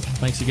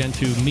 Thanks again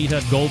to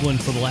Meathead Goldwyn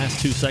for the last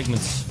 2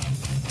 segments.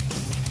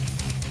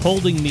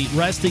 Holding meat,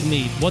 resting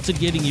meat, what's it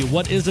getting you?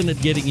 What isn't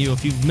it getting you?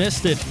 If you've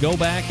missed it, go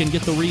back and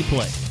get the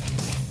replay.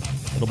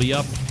 It'll be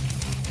up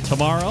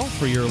tomorrow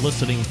for your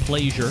listening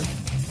pleasure.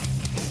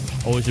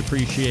 Always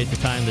appreciate the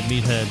time that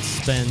Meathead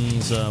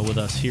spends with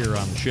us here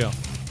on the show.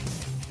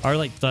 All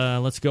right,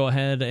 let's go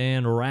ahead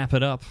and wrap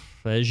it up.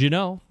 As you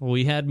know,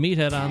 we had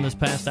Meathead on this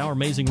past hour,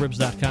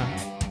 AmazingRibs.com.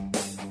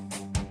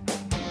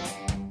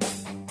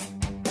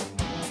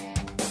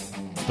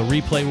 The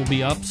replay will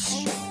be up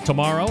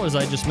tomorrow, as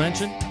I just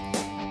mentioned.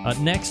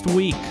 Next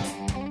week,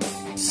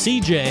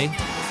 CJ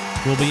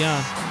will be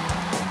on.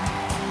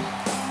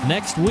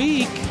 Next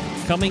week,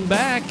 coming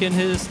back in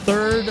his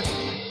 3rd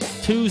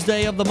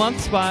Tuesday of the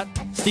month spot,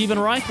 Stephen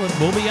Reichland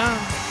will be on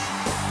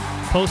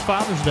post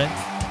Father's Day.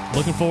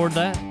 Looking forward to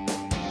that.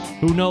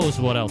 Who knows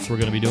what else we're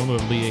going to be doing, but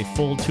it'll be a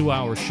full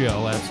 2-hour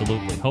show,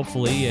 absolutely.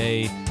 Hopefully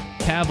a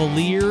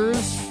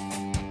Cavaliers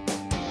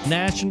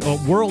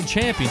World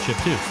Championship,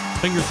 too.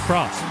 Fingers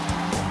crossed.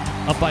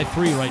 Up by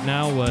 3 right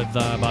now with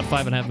about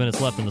 5.5 minutes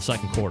left in the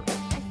second quarter.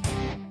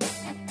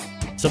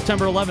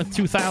 September 11th,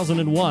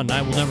 2001.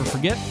 I will never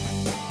forget.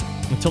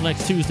 Until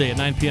next Tuesday at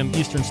 9 p.m.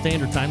 Eastern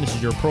Standard Time, this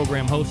is your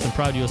program host and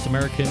proud U.S.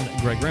 American,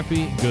 Greg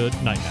Rempe. Good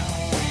night now.